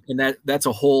 And that's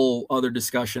a whole other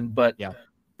discussion. But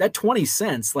that 20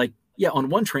 cents, like, on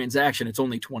one transaction, it's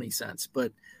only 20 cents,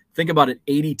 but think about it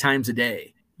 80 times a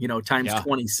day, times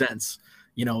 20 cents,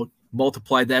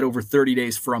 multiply that over 30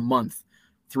 days for a month,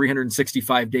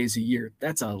 365 days a year.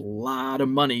 That's a lot of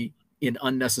money in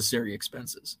unnecessary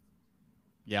expenses.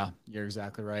 Yeah, you're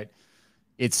exactly right.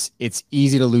 It's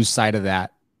easy to lose sight of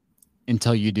that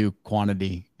until you do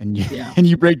quantity and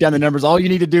you break down the numbers. All you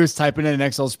need to do is type it in an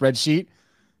Excel spreadsheet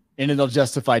and it'll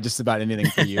justify just about anything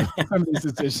for you on these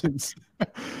decisions.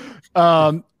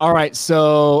 All right.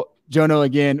 So Jono,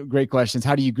 again, great questions.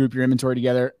 How do you group your inventory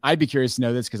together? I'd be curious to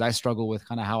know this, because I struggle with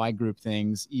kind of how I group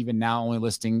things, even now only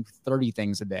listing 30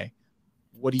 things a day.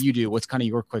 What do you do? What's kind of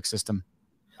your quick system?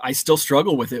 I still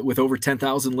struggle with it with over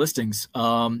 10,000 listings.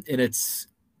 And it's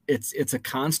a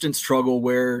constant struggle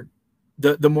where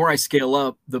the more I scale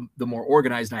up, the more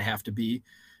organized I have to be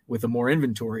with the more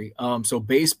inventory. So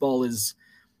baseball's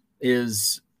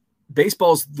the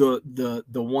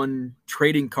one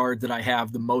trading card that I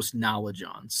have the most knowledge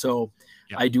on. So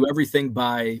I do everything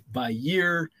by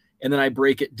year, and then I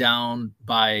break it down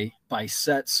by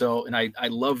set. So, and I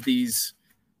love these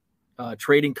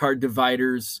trading card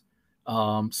dividers.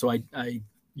 So I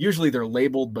usually they're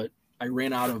labeled, but I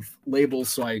ran out of labels,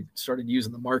 so I started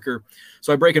using the marker.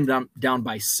 So I break them down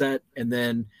by set, and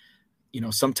then,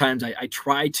 sometimes I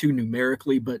try to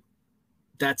numerically, but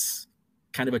that's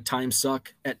kind of a time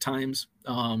suck at times.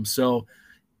 So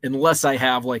unless I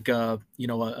have like a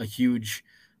huge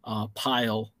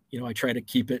pile, I try to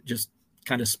keep it just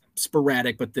kind of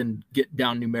sporadic, but then get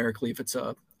down numerically if it's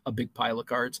a big pile of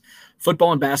cards.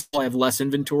 Football and basketball, I have less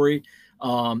inventory,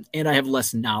 and I have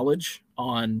less knowledge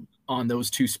on those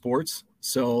two sports.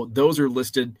 So those are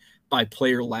listed by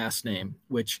player last name,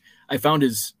 which I found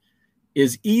is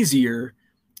easier.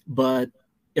 But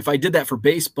if I did that for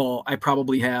baseball, I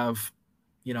probably have,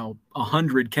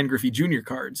 100 Ken Griffey Jr.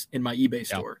 cards in my eBay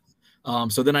store.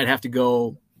 So then I'd have to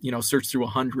go, search through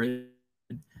 100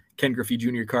 Ken Griffey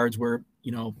Jr. cards where,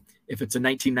 if it's a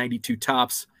 1992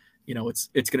 Topps,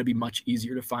 it's going to be much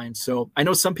easier to find. So I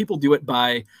know some people do it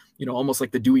by, almost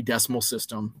like the Dewey Decimal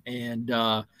System. And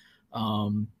I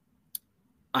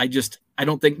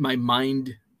don't think my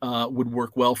mind would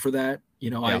work well for that.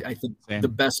 I think the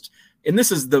best, and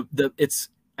this is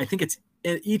I think it's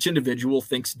each individual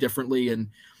thinks differently. And,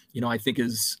 I think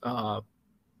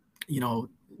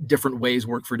different ways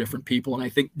work for different people. And I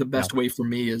think the best way for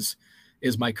me is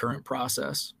my current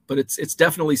process, but it's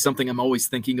definitely something I'm always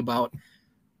thinking about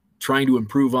trying to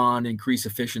improve on, increase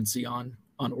efficiency on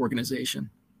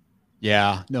organization.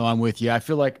 Yeah, no, I'm with you. I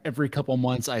feel like every couple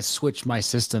months I switch my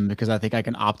system because I think I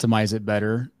can optimize it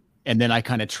better. And then I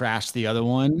kind of trash the other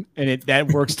one, and that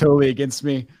works totally against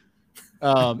me.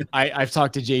 I've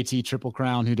talked to JT Triple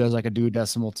Crown, who does like a Dewey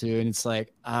Decimal too. And it's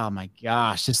like, oh my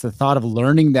gosh, just the thought of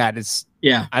learning that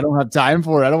I don't have time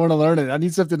for it. I don't want to learn it. I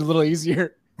need something a little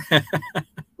easier.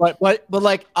 but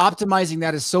like optimizing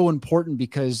that is so important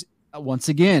because once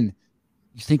again,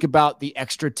 you think about the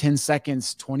extra 10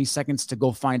 seconds, 20 seconds to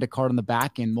go find a card on the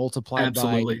back end multiplied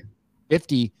by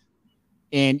 50.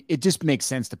 And it just makes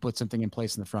sense to put something in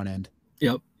place in the front end.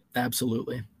 Yep.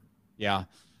 Absolutely. Yeah.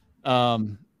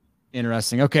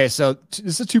 Interesting. Okay. So this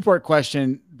is a two-part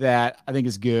question that I think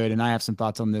is good. And I have some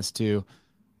thoughts on this too.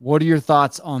 What are your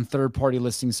thoughts on third-party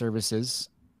listing services?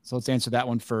 So let's answer that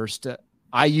one first.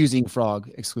 I use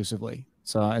InkFrog exclusively.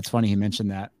 So it's funny he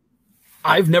mentioned that.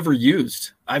 I've never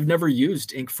used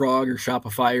InkFrog or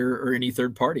Shopify or any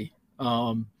third party.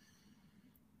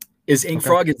 Is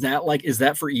InkFrog, is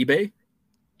that for eBay?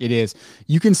 It is.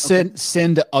 You can send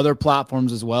to other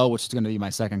platforms as well, which is going to be my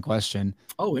second question.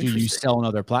 Oh, interesting. Do you sell on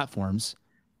other platforms?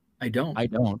 I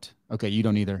don't. Okay. You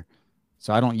don't either.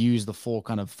 So I don't use the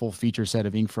full feature set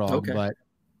of InkFrog,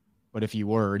 but if you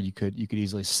were, you could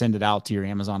easily send it out to your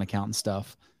Amazon account and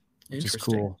stuff, which is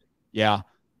cool. Yeah.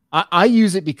 I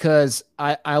use it because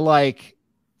I like,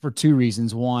 for two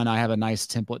reasons. One, I have a nice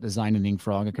template design in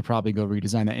InkFrog. I could probably go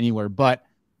redesign that anywhere, but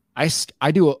I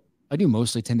do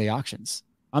mostly 10-day auctions.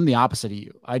 I'm the opposite of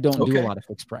you. I don't do a lot of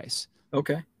fixed price.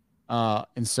 Okay.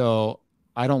 And so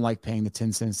I don't like paying the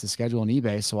 10 cents to schedule on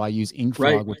eBay. So I use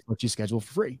InkFrog, which lets you schedule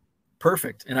for free.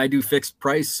 Perfect. And I do fixed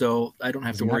price, so I don't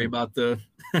have to worry about the.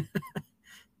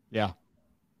 Yeah.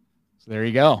 So there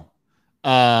you go.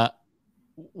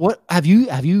 What have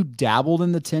you dabbled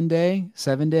in the 10-day,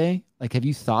 7-day? Like, have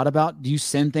you thought about, do you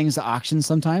send things to auctions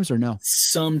sometimes or no?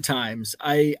 Sometimes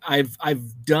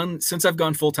I've done, since I've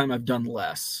gone full-time, I've done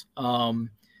less.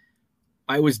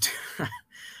 I was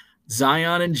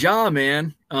Zion and Ja,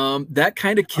 man. That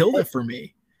kind of killed it for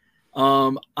me.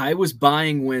 I was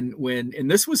buying when, and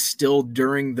this was still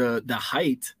during the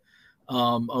height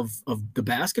of the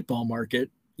basketball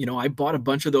market. I bought a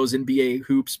bunch of those NBA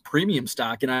Hoops premium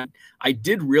stock, and I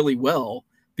did really well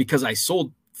because I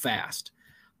sold fast.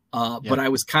 But I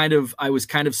was kind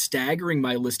of staggering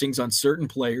my listings on certain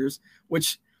players,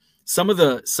 which some of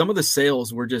the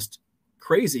sales were just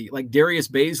crazy. Like Darius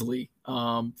Baisley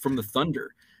from the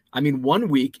Thunder. I mean, 1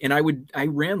 week, and I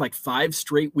ran like 5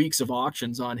 straight weeks of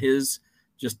auctions on his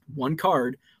just one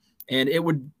card, and it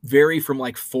would vary from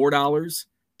like $4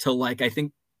 to like, I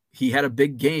think he had a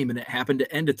big game and it happened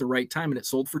to end at the right time and it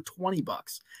sold for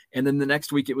 $20. And then the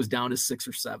next week it was down to 6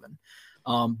 or 7.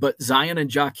 But Zion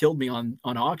and Ja killed me on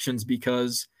auctions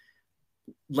because,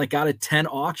 like, out of 10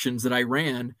 auctions that I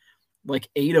ran, like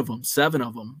 8 of them, 7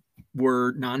 of them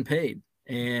were non-paid.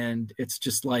 And it's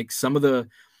just like some of the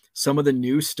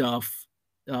new stuff,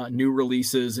 new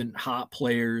releases and hot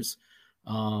players.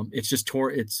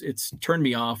 It's turned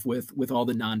me off with all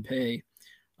the non-pay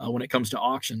when it comes to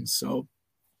auctions. So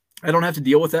I don't have to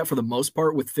deal with that for the most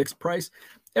part with fixed price.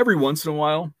 Every once in a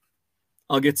while,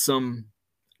 I'll get some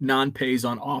non-pays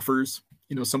on offers.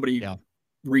 Somebody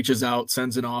reaches out,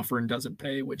 sends an offer and doesn't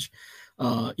pay, which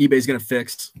eBay's going to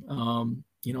fix.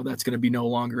 That's going to be no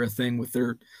longer a thing with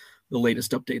the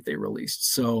latest update they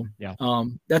released. So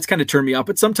that's kind of turned me off.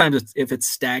 But sometimes if it's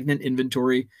stagnant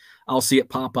inventory, I'll see it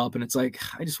pop up and it's like,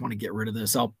 I just want to get rid of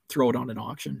this. I'll throw it on an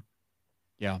auction.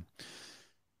 Yeah.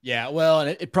 Yeah. Well,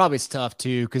 and it probably is tough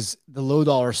too, because the low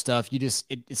dollar stuff,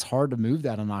 it's hard to move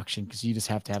that on auction because you just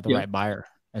have to have the right buyer.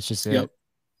 That's just it.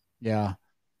 Yeah.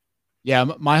 Yeah.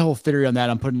 My whole theory on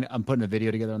that, I'm putting a video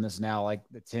together on this now, like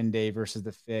the 10-day versus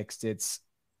the fixed. It's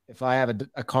if I have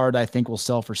a card I think will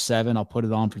sell for 7, I'll put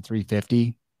it on for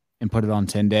 350 and put it on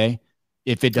 10-day.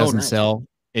 If it Oh, doesn't nice. sell,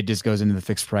 it just goes into the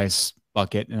fixed price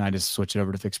bucket and I just switch it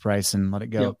over to fixed price and let it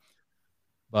go. Yep.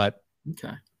 But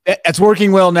Okay. it's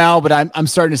working well now, but I'm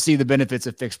starting to see the benefits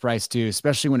of fixed price too,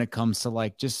 especially when it comes to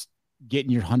like just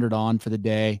getting your 100 on for the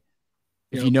day.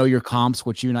 If you know your comps,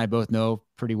 which you and I both know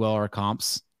pretty well are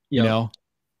comps, you know,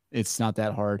 it's not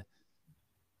that hard.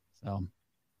 So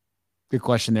good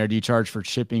question there. Do you charge for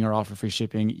shipping or offer free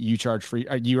shipping? You charge free.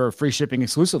 You are free shipping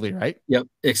exclusively, right? Yep.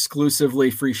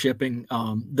 Exclusively free shipping.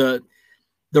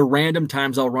 The random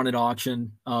times I'll run at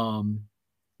auction,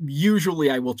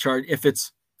 usually I will charge if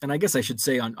it's, and I guess I should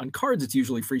say on cards, it's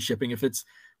usually free shipping. If it's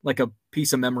like a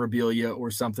piece of memorabilia or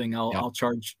something, I'll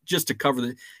charge just to cover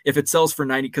the, if it sells for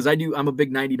 90, cause I'm a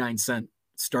big 99-cent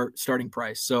starting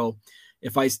price. So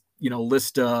if I,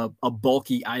 list a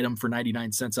bulky item for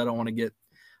 99 cents, I don't want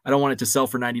it to sell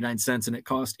for 99 cents and it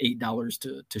costs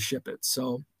 $8 to ship it.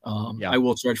 So, I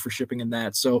will charge for shipping in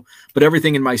that. So, but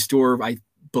everything in my store, I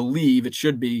believe it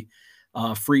should be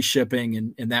free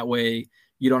shipping. And that way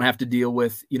you don't have to deal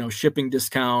with, shipping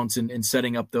discounts and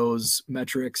setting up those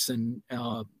metrics. And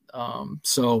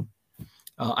so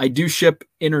I do ship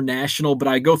international, but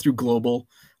I go through global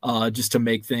just to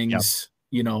make things,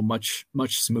 much,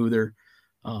 much smoother.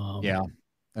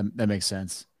 That makes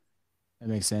sense. That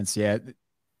makes sense. Yeah.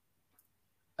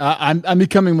 I'm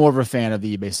becoming more of a fan of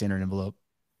the eBay standard envelope.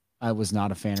 I was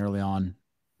not a fan early on,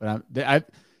 but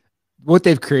what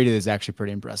they've created is actually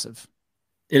pretty impressive.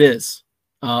 It is.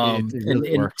 It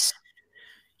really works.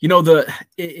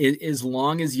 As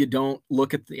long as you don't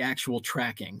look at the actual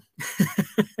tracking,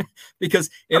 because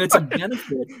it's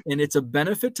a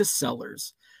benefit to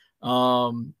sellers.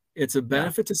 It's a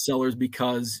benefit to sellers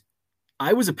because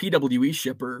I was a PWE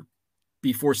shipper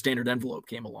before standard envelope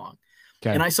came along.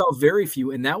 Okay. And I saw very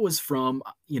few. And that was from,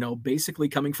 basically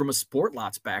coming from a Sport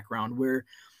Lots background where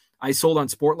I sold on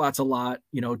Sport Lots a lot,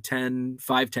 10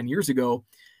 years ago.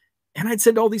 And I'd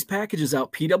send all these packages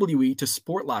out PWE to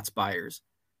Sport Lots buyers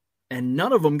and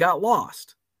none of them got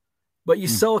lost. But you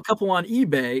sell a couple on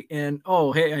eBay and,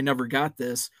 oh, hey, I never got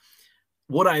this.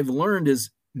 What I've learned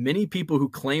is many people who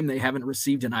claim they haven't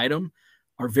received an item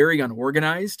are very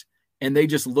unorganized. And they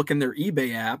just look in their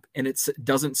eBay app and it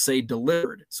doesn't say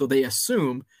delivered. So they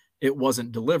assume it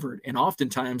wasn't delivered. And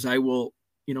oftentimes I will,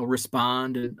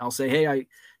 respond and I'll say, hey, I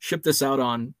shipped this out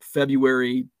on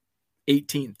February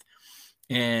 18th.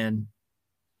 And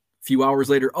a few hours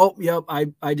later, oh, yep,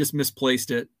 I just misplaced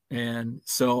it. And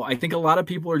so I think a lot of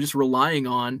people are just relying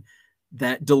on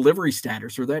that delivery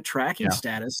status or that tracking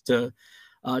status to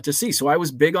see. So I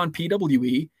was big on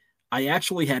PWE. I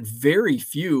actually had very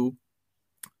few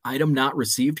item not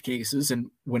received cases. And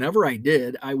whenever I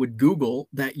did, I would Google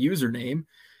that username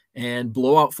and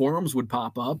Blowout forums would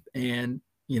pop up. And,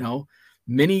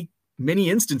 many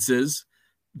instances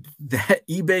that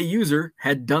eBay user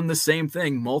had done the same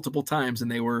thing multiple times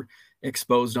and they were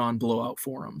exposed on Blowout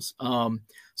forums.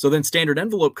 So then standard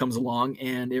envelope comes along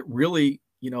and it really,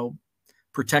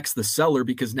 protects the seller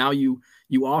because now you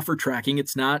offer tracking.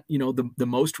 It's not, the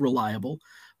most reliable.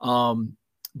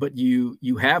 But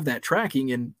you have that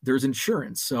tracking and there's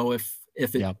insurance. So if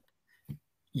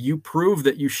you prove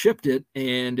that you shipped it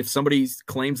and if somebody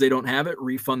claims they don't have it,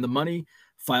 refund the money,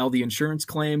 file the insurance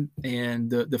claim. And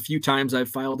the few times I've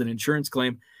filed an insurance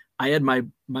claim, I had my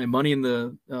money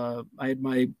in I had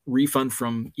my refund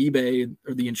from eBay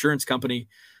or the insurance company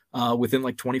within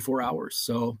like 24 hours.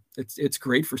 So it's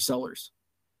great for sellers.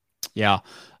 Yeah.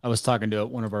 I was talking to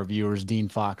one of our viewers, Dean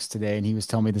Fox, today, and he was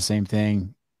telling me the same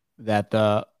thing, that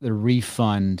the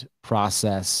refund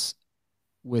process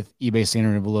with eBay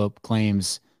standard envelope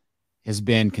claims has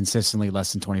been consistently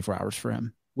less than 24 hours for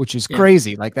him, which is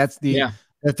crazy. Like that's the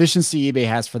efficiency eBay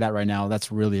has for that right now.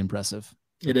 That's really impressive.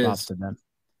 It is. To them.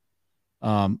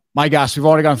 My gosh, we've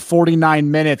already gone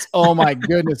 49 minutes. Oh my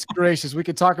goodness gracious. We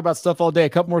could talk about stuff all day. A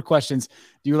couple more questions.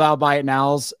 Do you allow buy it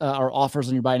nows or offers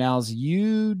on your buy it nows?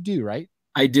 You do, right?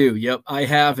 I do. Yep. I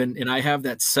have. And I have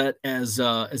that set as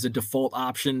a default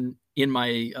option in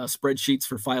my spreadsheets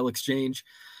for file exchange.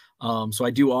 So I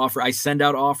do offer, I send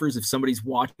out offers. If somebody's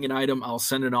watching an item, I'll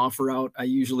send an offer out. I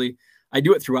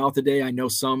do it throughout the day. I know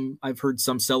I've heard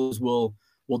some sellers will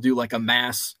do like a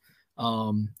mass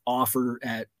offer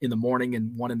in the morning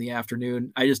and one in the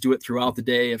afternoon. I just do it throughout the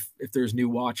day. If there's new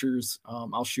watchers,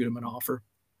 I'll shoot them an offer.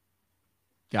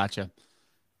 Gotcha.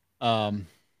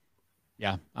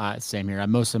 Yeah, same here.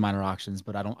 Most of mine are auctions,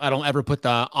 but I don't ever put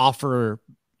the offer,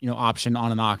 option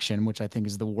on an auction, which I think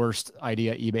is the worst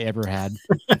idea eBay ever had.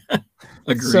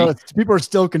 Agreed. So people are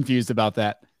still confused about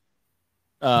that.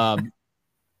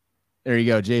 There you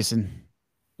go, Jason.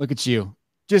 Look at you,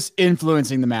 just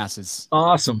influencing the masses.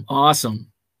 Awesome.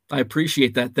 Awesome. I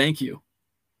appreciate that. Thank you.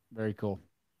 Very cool.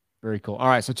 Very cool. All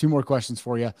right. So 2 more questions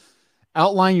for you.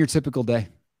 Outline your typical day.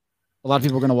 A lot of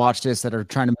people are going to watch this that are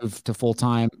trying to move to full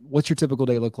time. What's your typical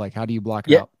day look like? How do you block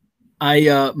it out?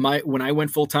 When I went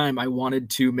full time, I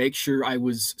wanted to make sure I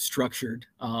was structured,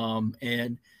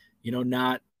 and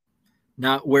not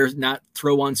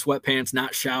throw on sweatpants,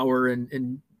 not shower,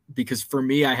 and because for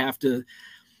me, I have to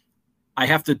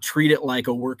treat it like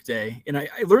a work day, and I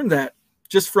learned that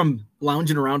just from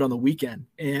lounging around on the weekend,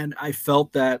 and I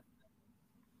felt that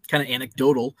kind of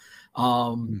anecdotal,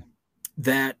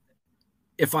 that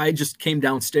if I just came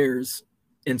downstairs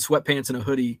in sweatpants and a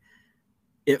hoodie,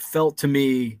 it felt to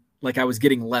me like I was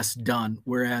getting less done.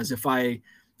 Whereas if I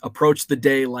approached the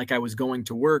day like I was going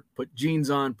to work, put jeans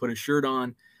on, put a shirt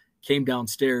on, came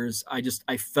downstairs,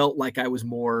 I felt like I was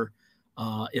more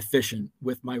efficient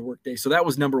with my work day. So that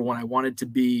was number one. I wanted to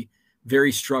be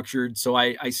very structured. So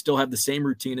I still have the same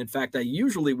routine. In fact, I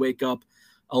usually wake up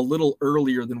a little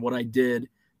earlier than what I did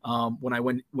when I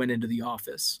went into the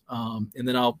office. And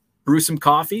then I'll brew some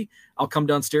coffee. I'll come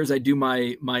downstairs. I do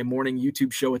my morning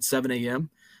YouTube show at 7 a.m.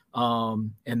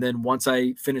 And then once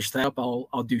I finish that up,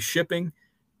 I'll do shipping,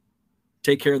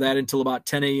 take care of that until about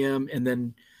 10 a.m. And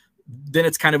then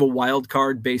it's kind of a wild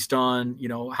card based on,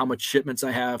 how much shipments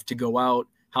I have to go out,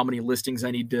 how many listings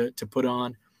I need to put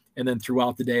on. And then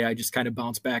throughout the day, I just kind of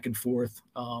bounce back and forth,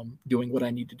 doing what I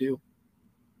need to do.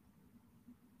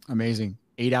 Amazing.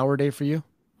 8-hour day for you?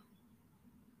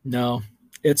 No,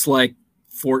 it's like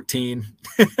 14.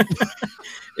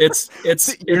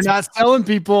 You're not telling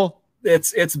people.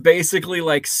 It's basically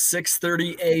like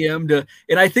 6:30 a.m.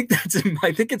 and I think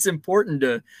it's important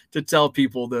to tell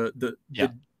people the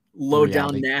low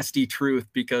down nasty truth,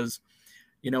 because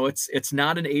it's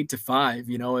not an 8 to 5.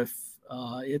 If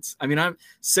I'm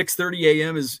 6:30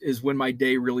 a.m. is when my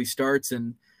day really starts,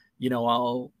 and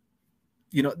the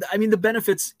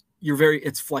benefits,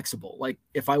 it's flexible. Like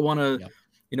if I want to,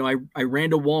 I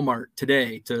ran to Walmart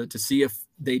today to see if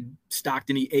they stocked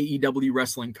any AEW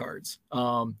wrestling cards.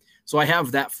 So I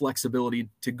have that flexibility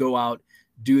to go out,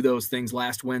 do those things.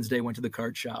 Last Wednesday, went to the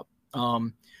card shop.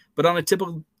 But on a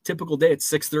typical day, it's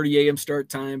 6:30 a.m. start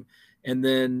time. And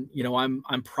then,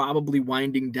 I'm probably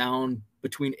winding down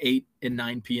between 8 and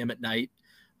 9 p.m. at night.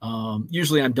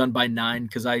 Usually I'm done by 9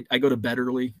 because I go to bed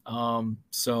early.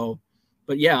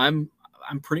 But yeah, I'm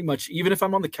pretty much, even if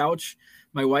I'm on the couch,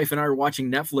 my wife and I are watching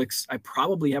Netflix, I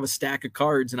probably have a stack of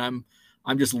cards, and I'm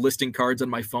just listing cards on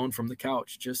my phone from the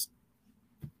couch, just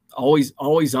always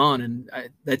on. And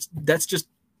that's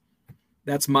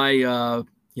my,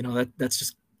 that's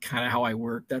just kind of how I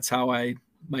work. That's how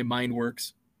my mind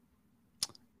works.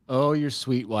 Oh, your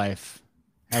sweet wife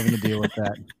having to deal with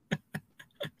that.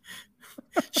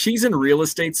 She's in real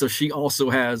estate, so she also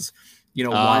has,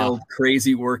 wild,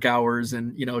 crazy work hours,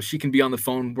 and, she can be on the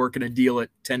phone working a deal at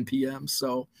 10 p.m.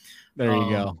 So there you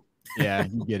go. Yeah,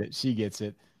 you get it. She gets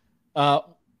it.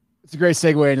 It's a great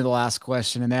segue into the last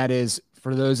question. And that is,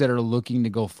 for those that are looking to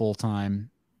go full-time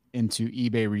into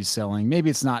eBay reselling, maybe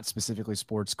it's not specifically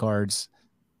sports cards,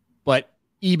 but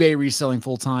eBay reselling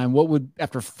full-time, what would,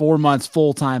 after 4 months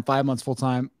full-time, 5 months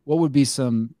full-time, what would be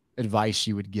some advice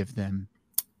you would give them?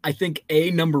 I think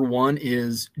number one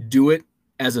is do it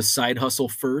as a side hustle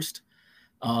first,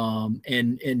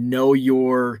 and know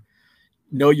your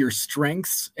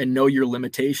strengths and know your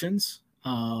limitations,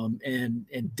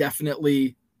 and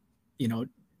definitely,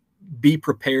 be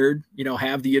prepared,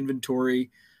 have the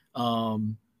inventory,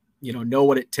 know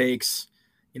what it takes,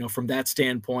 from that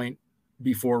standpoint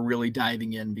before really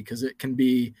diving in, because it can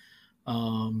be,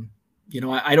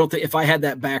 I don't think if I had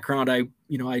that background, I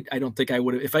don't think I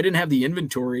would have, if I didn't have the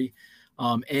inventory,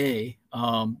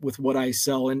 with what I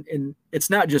sell, and it's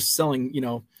not just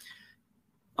selling,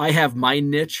 I have my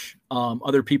niche.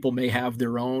 Other people may have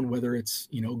their own, whether it's,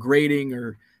 grading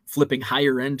or flipping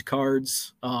higher end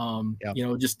cards.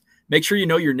 Just make sure you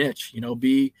know your niche,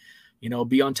 be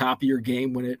on top of your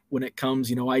game when it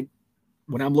comes,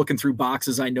 when I'm looking through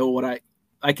boxes, I know what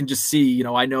I can just see,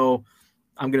 I know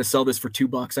I'm going to sell this for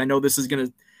 $2. I know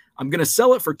I'm going to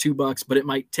sell it for $2, but it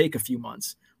might take a few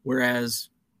months. Whereas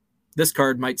this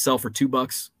card might sell for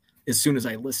 $2 as soon as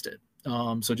I list it.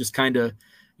 So just kind of,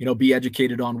 be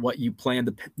educated on what you plan,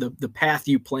 the path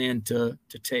you plan to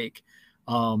take,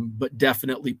 but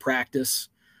definitely practice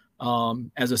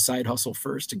as a side hustle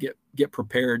first to get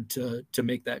prepared to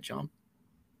make that jump.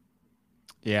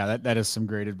 Yeah, that is some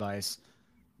great advice.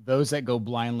 Those that go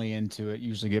blindly into it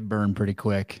usually get burned pretty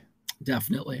quick.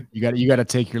 Definitely. You got to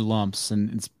take your lumps,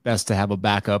 and it's best to have a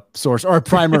backup source or a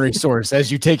primary source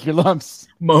as you take your lumps.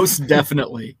 Most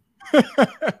definitely.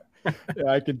 Yeah,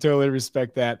 I can totally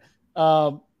respect that.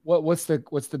 What's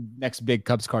the next big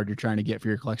Cubs card you're trying to get for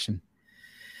your collection?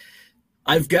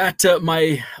 I've got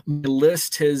my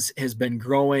list has been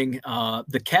growing.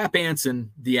 The Cap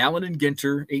Anson, the Allen and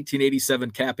Ginter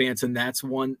 1887 Cap Anson, that's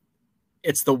one.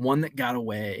 It's the one that got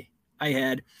away. I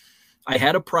had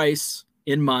a price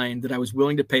in mind that I was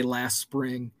willing to pay last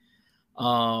spring,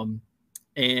 and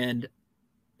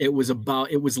it was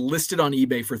listed on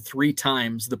eBay for 3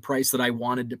 times the price that I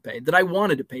wanted to pay.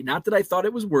 Not that I thought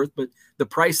it was worth, but the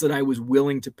price that I was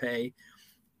willing to pay.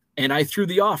 And I threw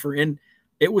the offer, and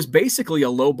it was basically a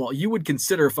low ball. You would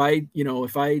consider if I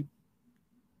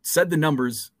said the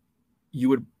numbers,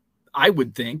 I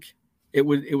would think it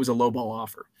was a low ball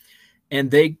offer.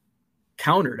 And they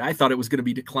countered. I thought it was going to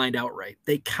be declined outright.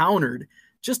 They countered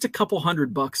just a couple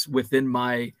 $100 within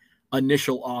my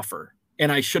initial offer.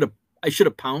 And I should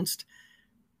have pounced,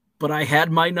 but I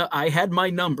had my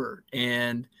number,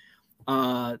 and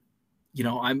I'm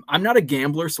not a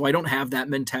gambler, so I don't have that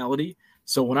mentality.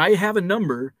 So when I have a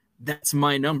number, that's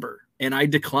my number, and I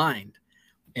declined.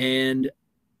 And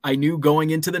I knew going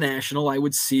into the National, I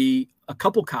would see a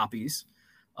couple copies.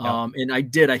 And I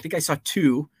did. I think I saw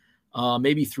 2,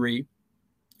 maybe 3.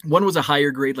 One was a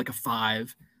higher grade, like a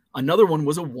 5. Another one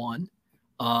was a 1.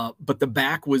 But the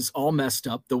back was all messed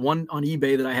up. The one on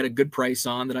eBay that I had a good price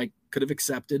on that I could have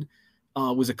accepted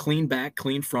was a clean back,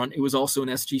 clean front. It was also an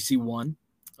SGC 1.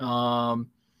 And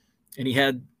he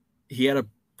had a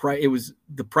price. It was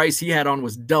the price he had on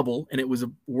was double, and it was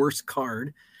a worse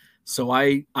card. So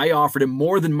I offered him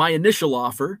more than my initial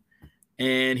offer,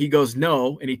 and he goes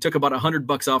no, and he took about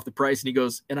 $100 off the price, and he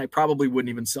goes, and I probably wouldn't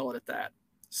even sell it at that.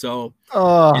 So,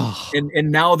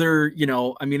 and now they're,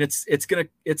 it's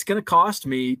gonna cost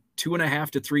me 2.5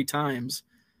 to 3 times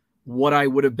what I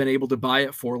would have been able to buy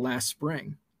it for last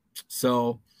spring.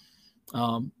 So,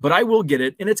 but I will get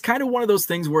it, and it's kind of one of those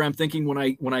things where I'm thinking when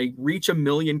I reach 1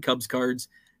 million Cubs cards,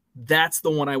 that's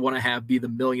the one I want to have be the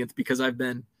millionth, because I've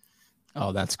been,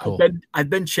 oh, that's cool. I've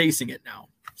been chasing it now,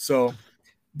 so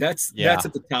that's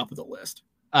at the top of the list.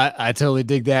 I totally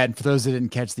dig that. And for those that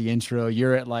didn't catch the intro,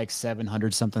 you're at like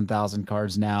 700 something thousand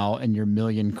cards now, and your 1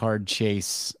 million card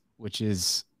chase, which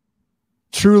is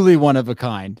truly one of a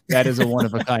kind. That is a one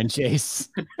of a kind chase.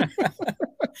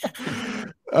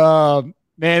 Man,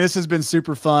 this has been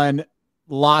super fun.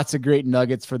 Lots of great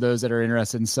nuggets for those that are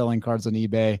interested in selling cards on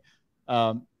eBay.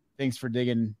 Thanks for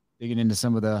digging into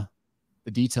some of the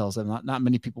details that not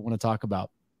many people want to talk about.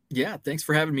 Yeah, thanks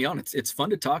for having me on. It's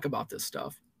fun to talk about this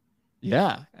stuff.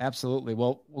 Yeah, absolutely.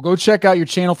 Well, we'll go check out your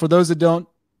channel. For those that don't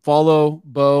follow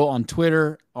Bo on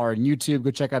Twitter or on YouTube,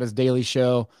 go check out his daily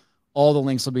show. All the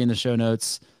links will be in the show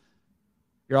notes.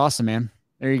 You're awesome, man.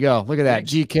 There you go. Look at that.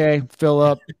 Thanks. GK,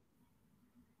 Philip.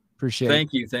 Appreciate it.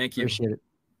 Thank you. Appreciate it.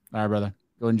 All right, brother.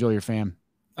 Go enjoy your fam.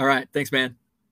 All right. Thanks, man.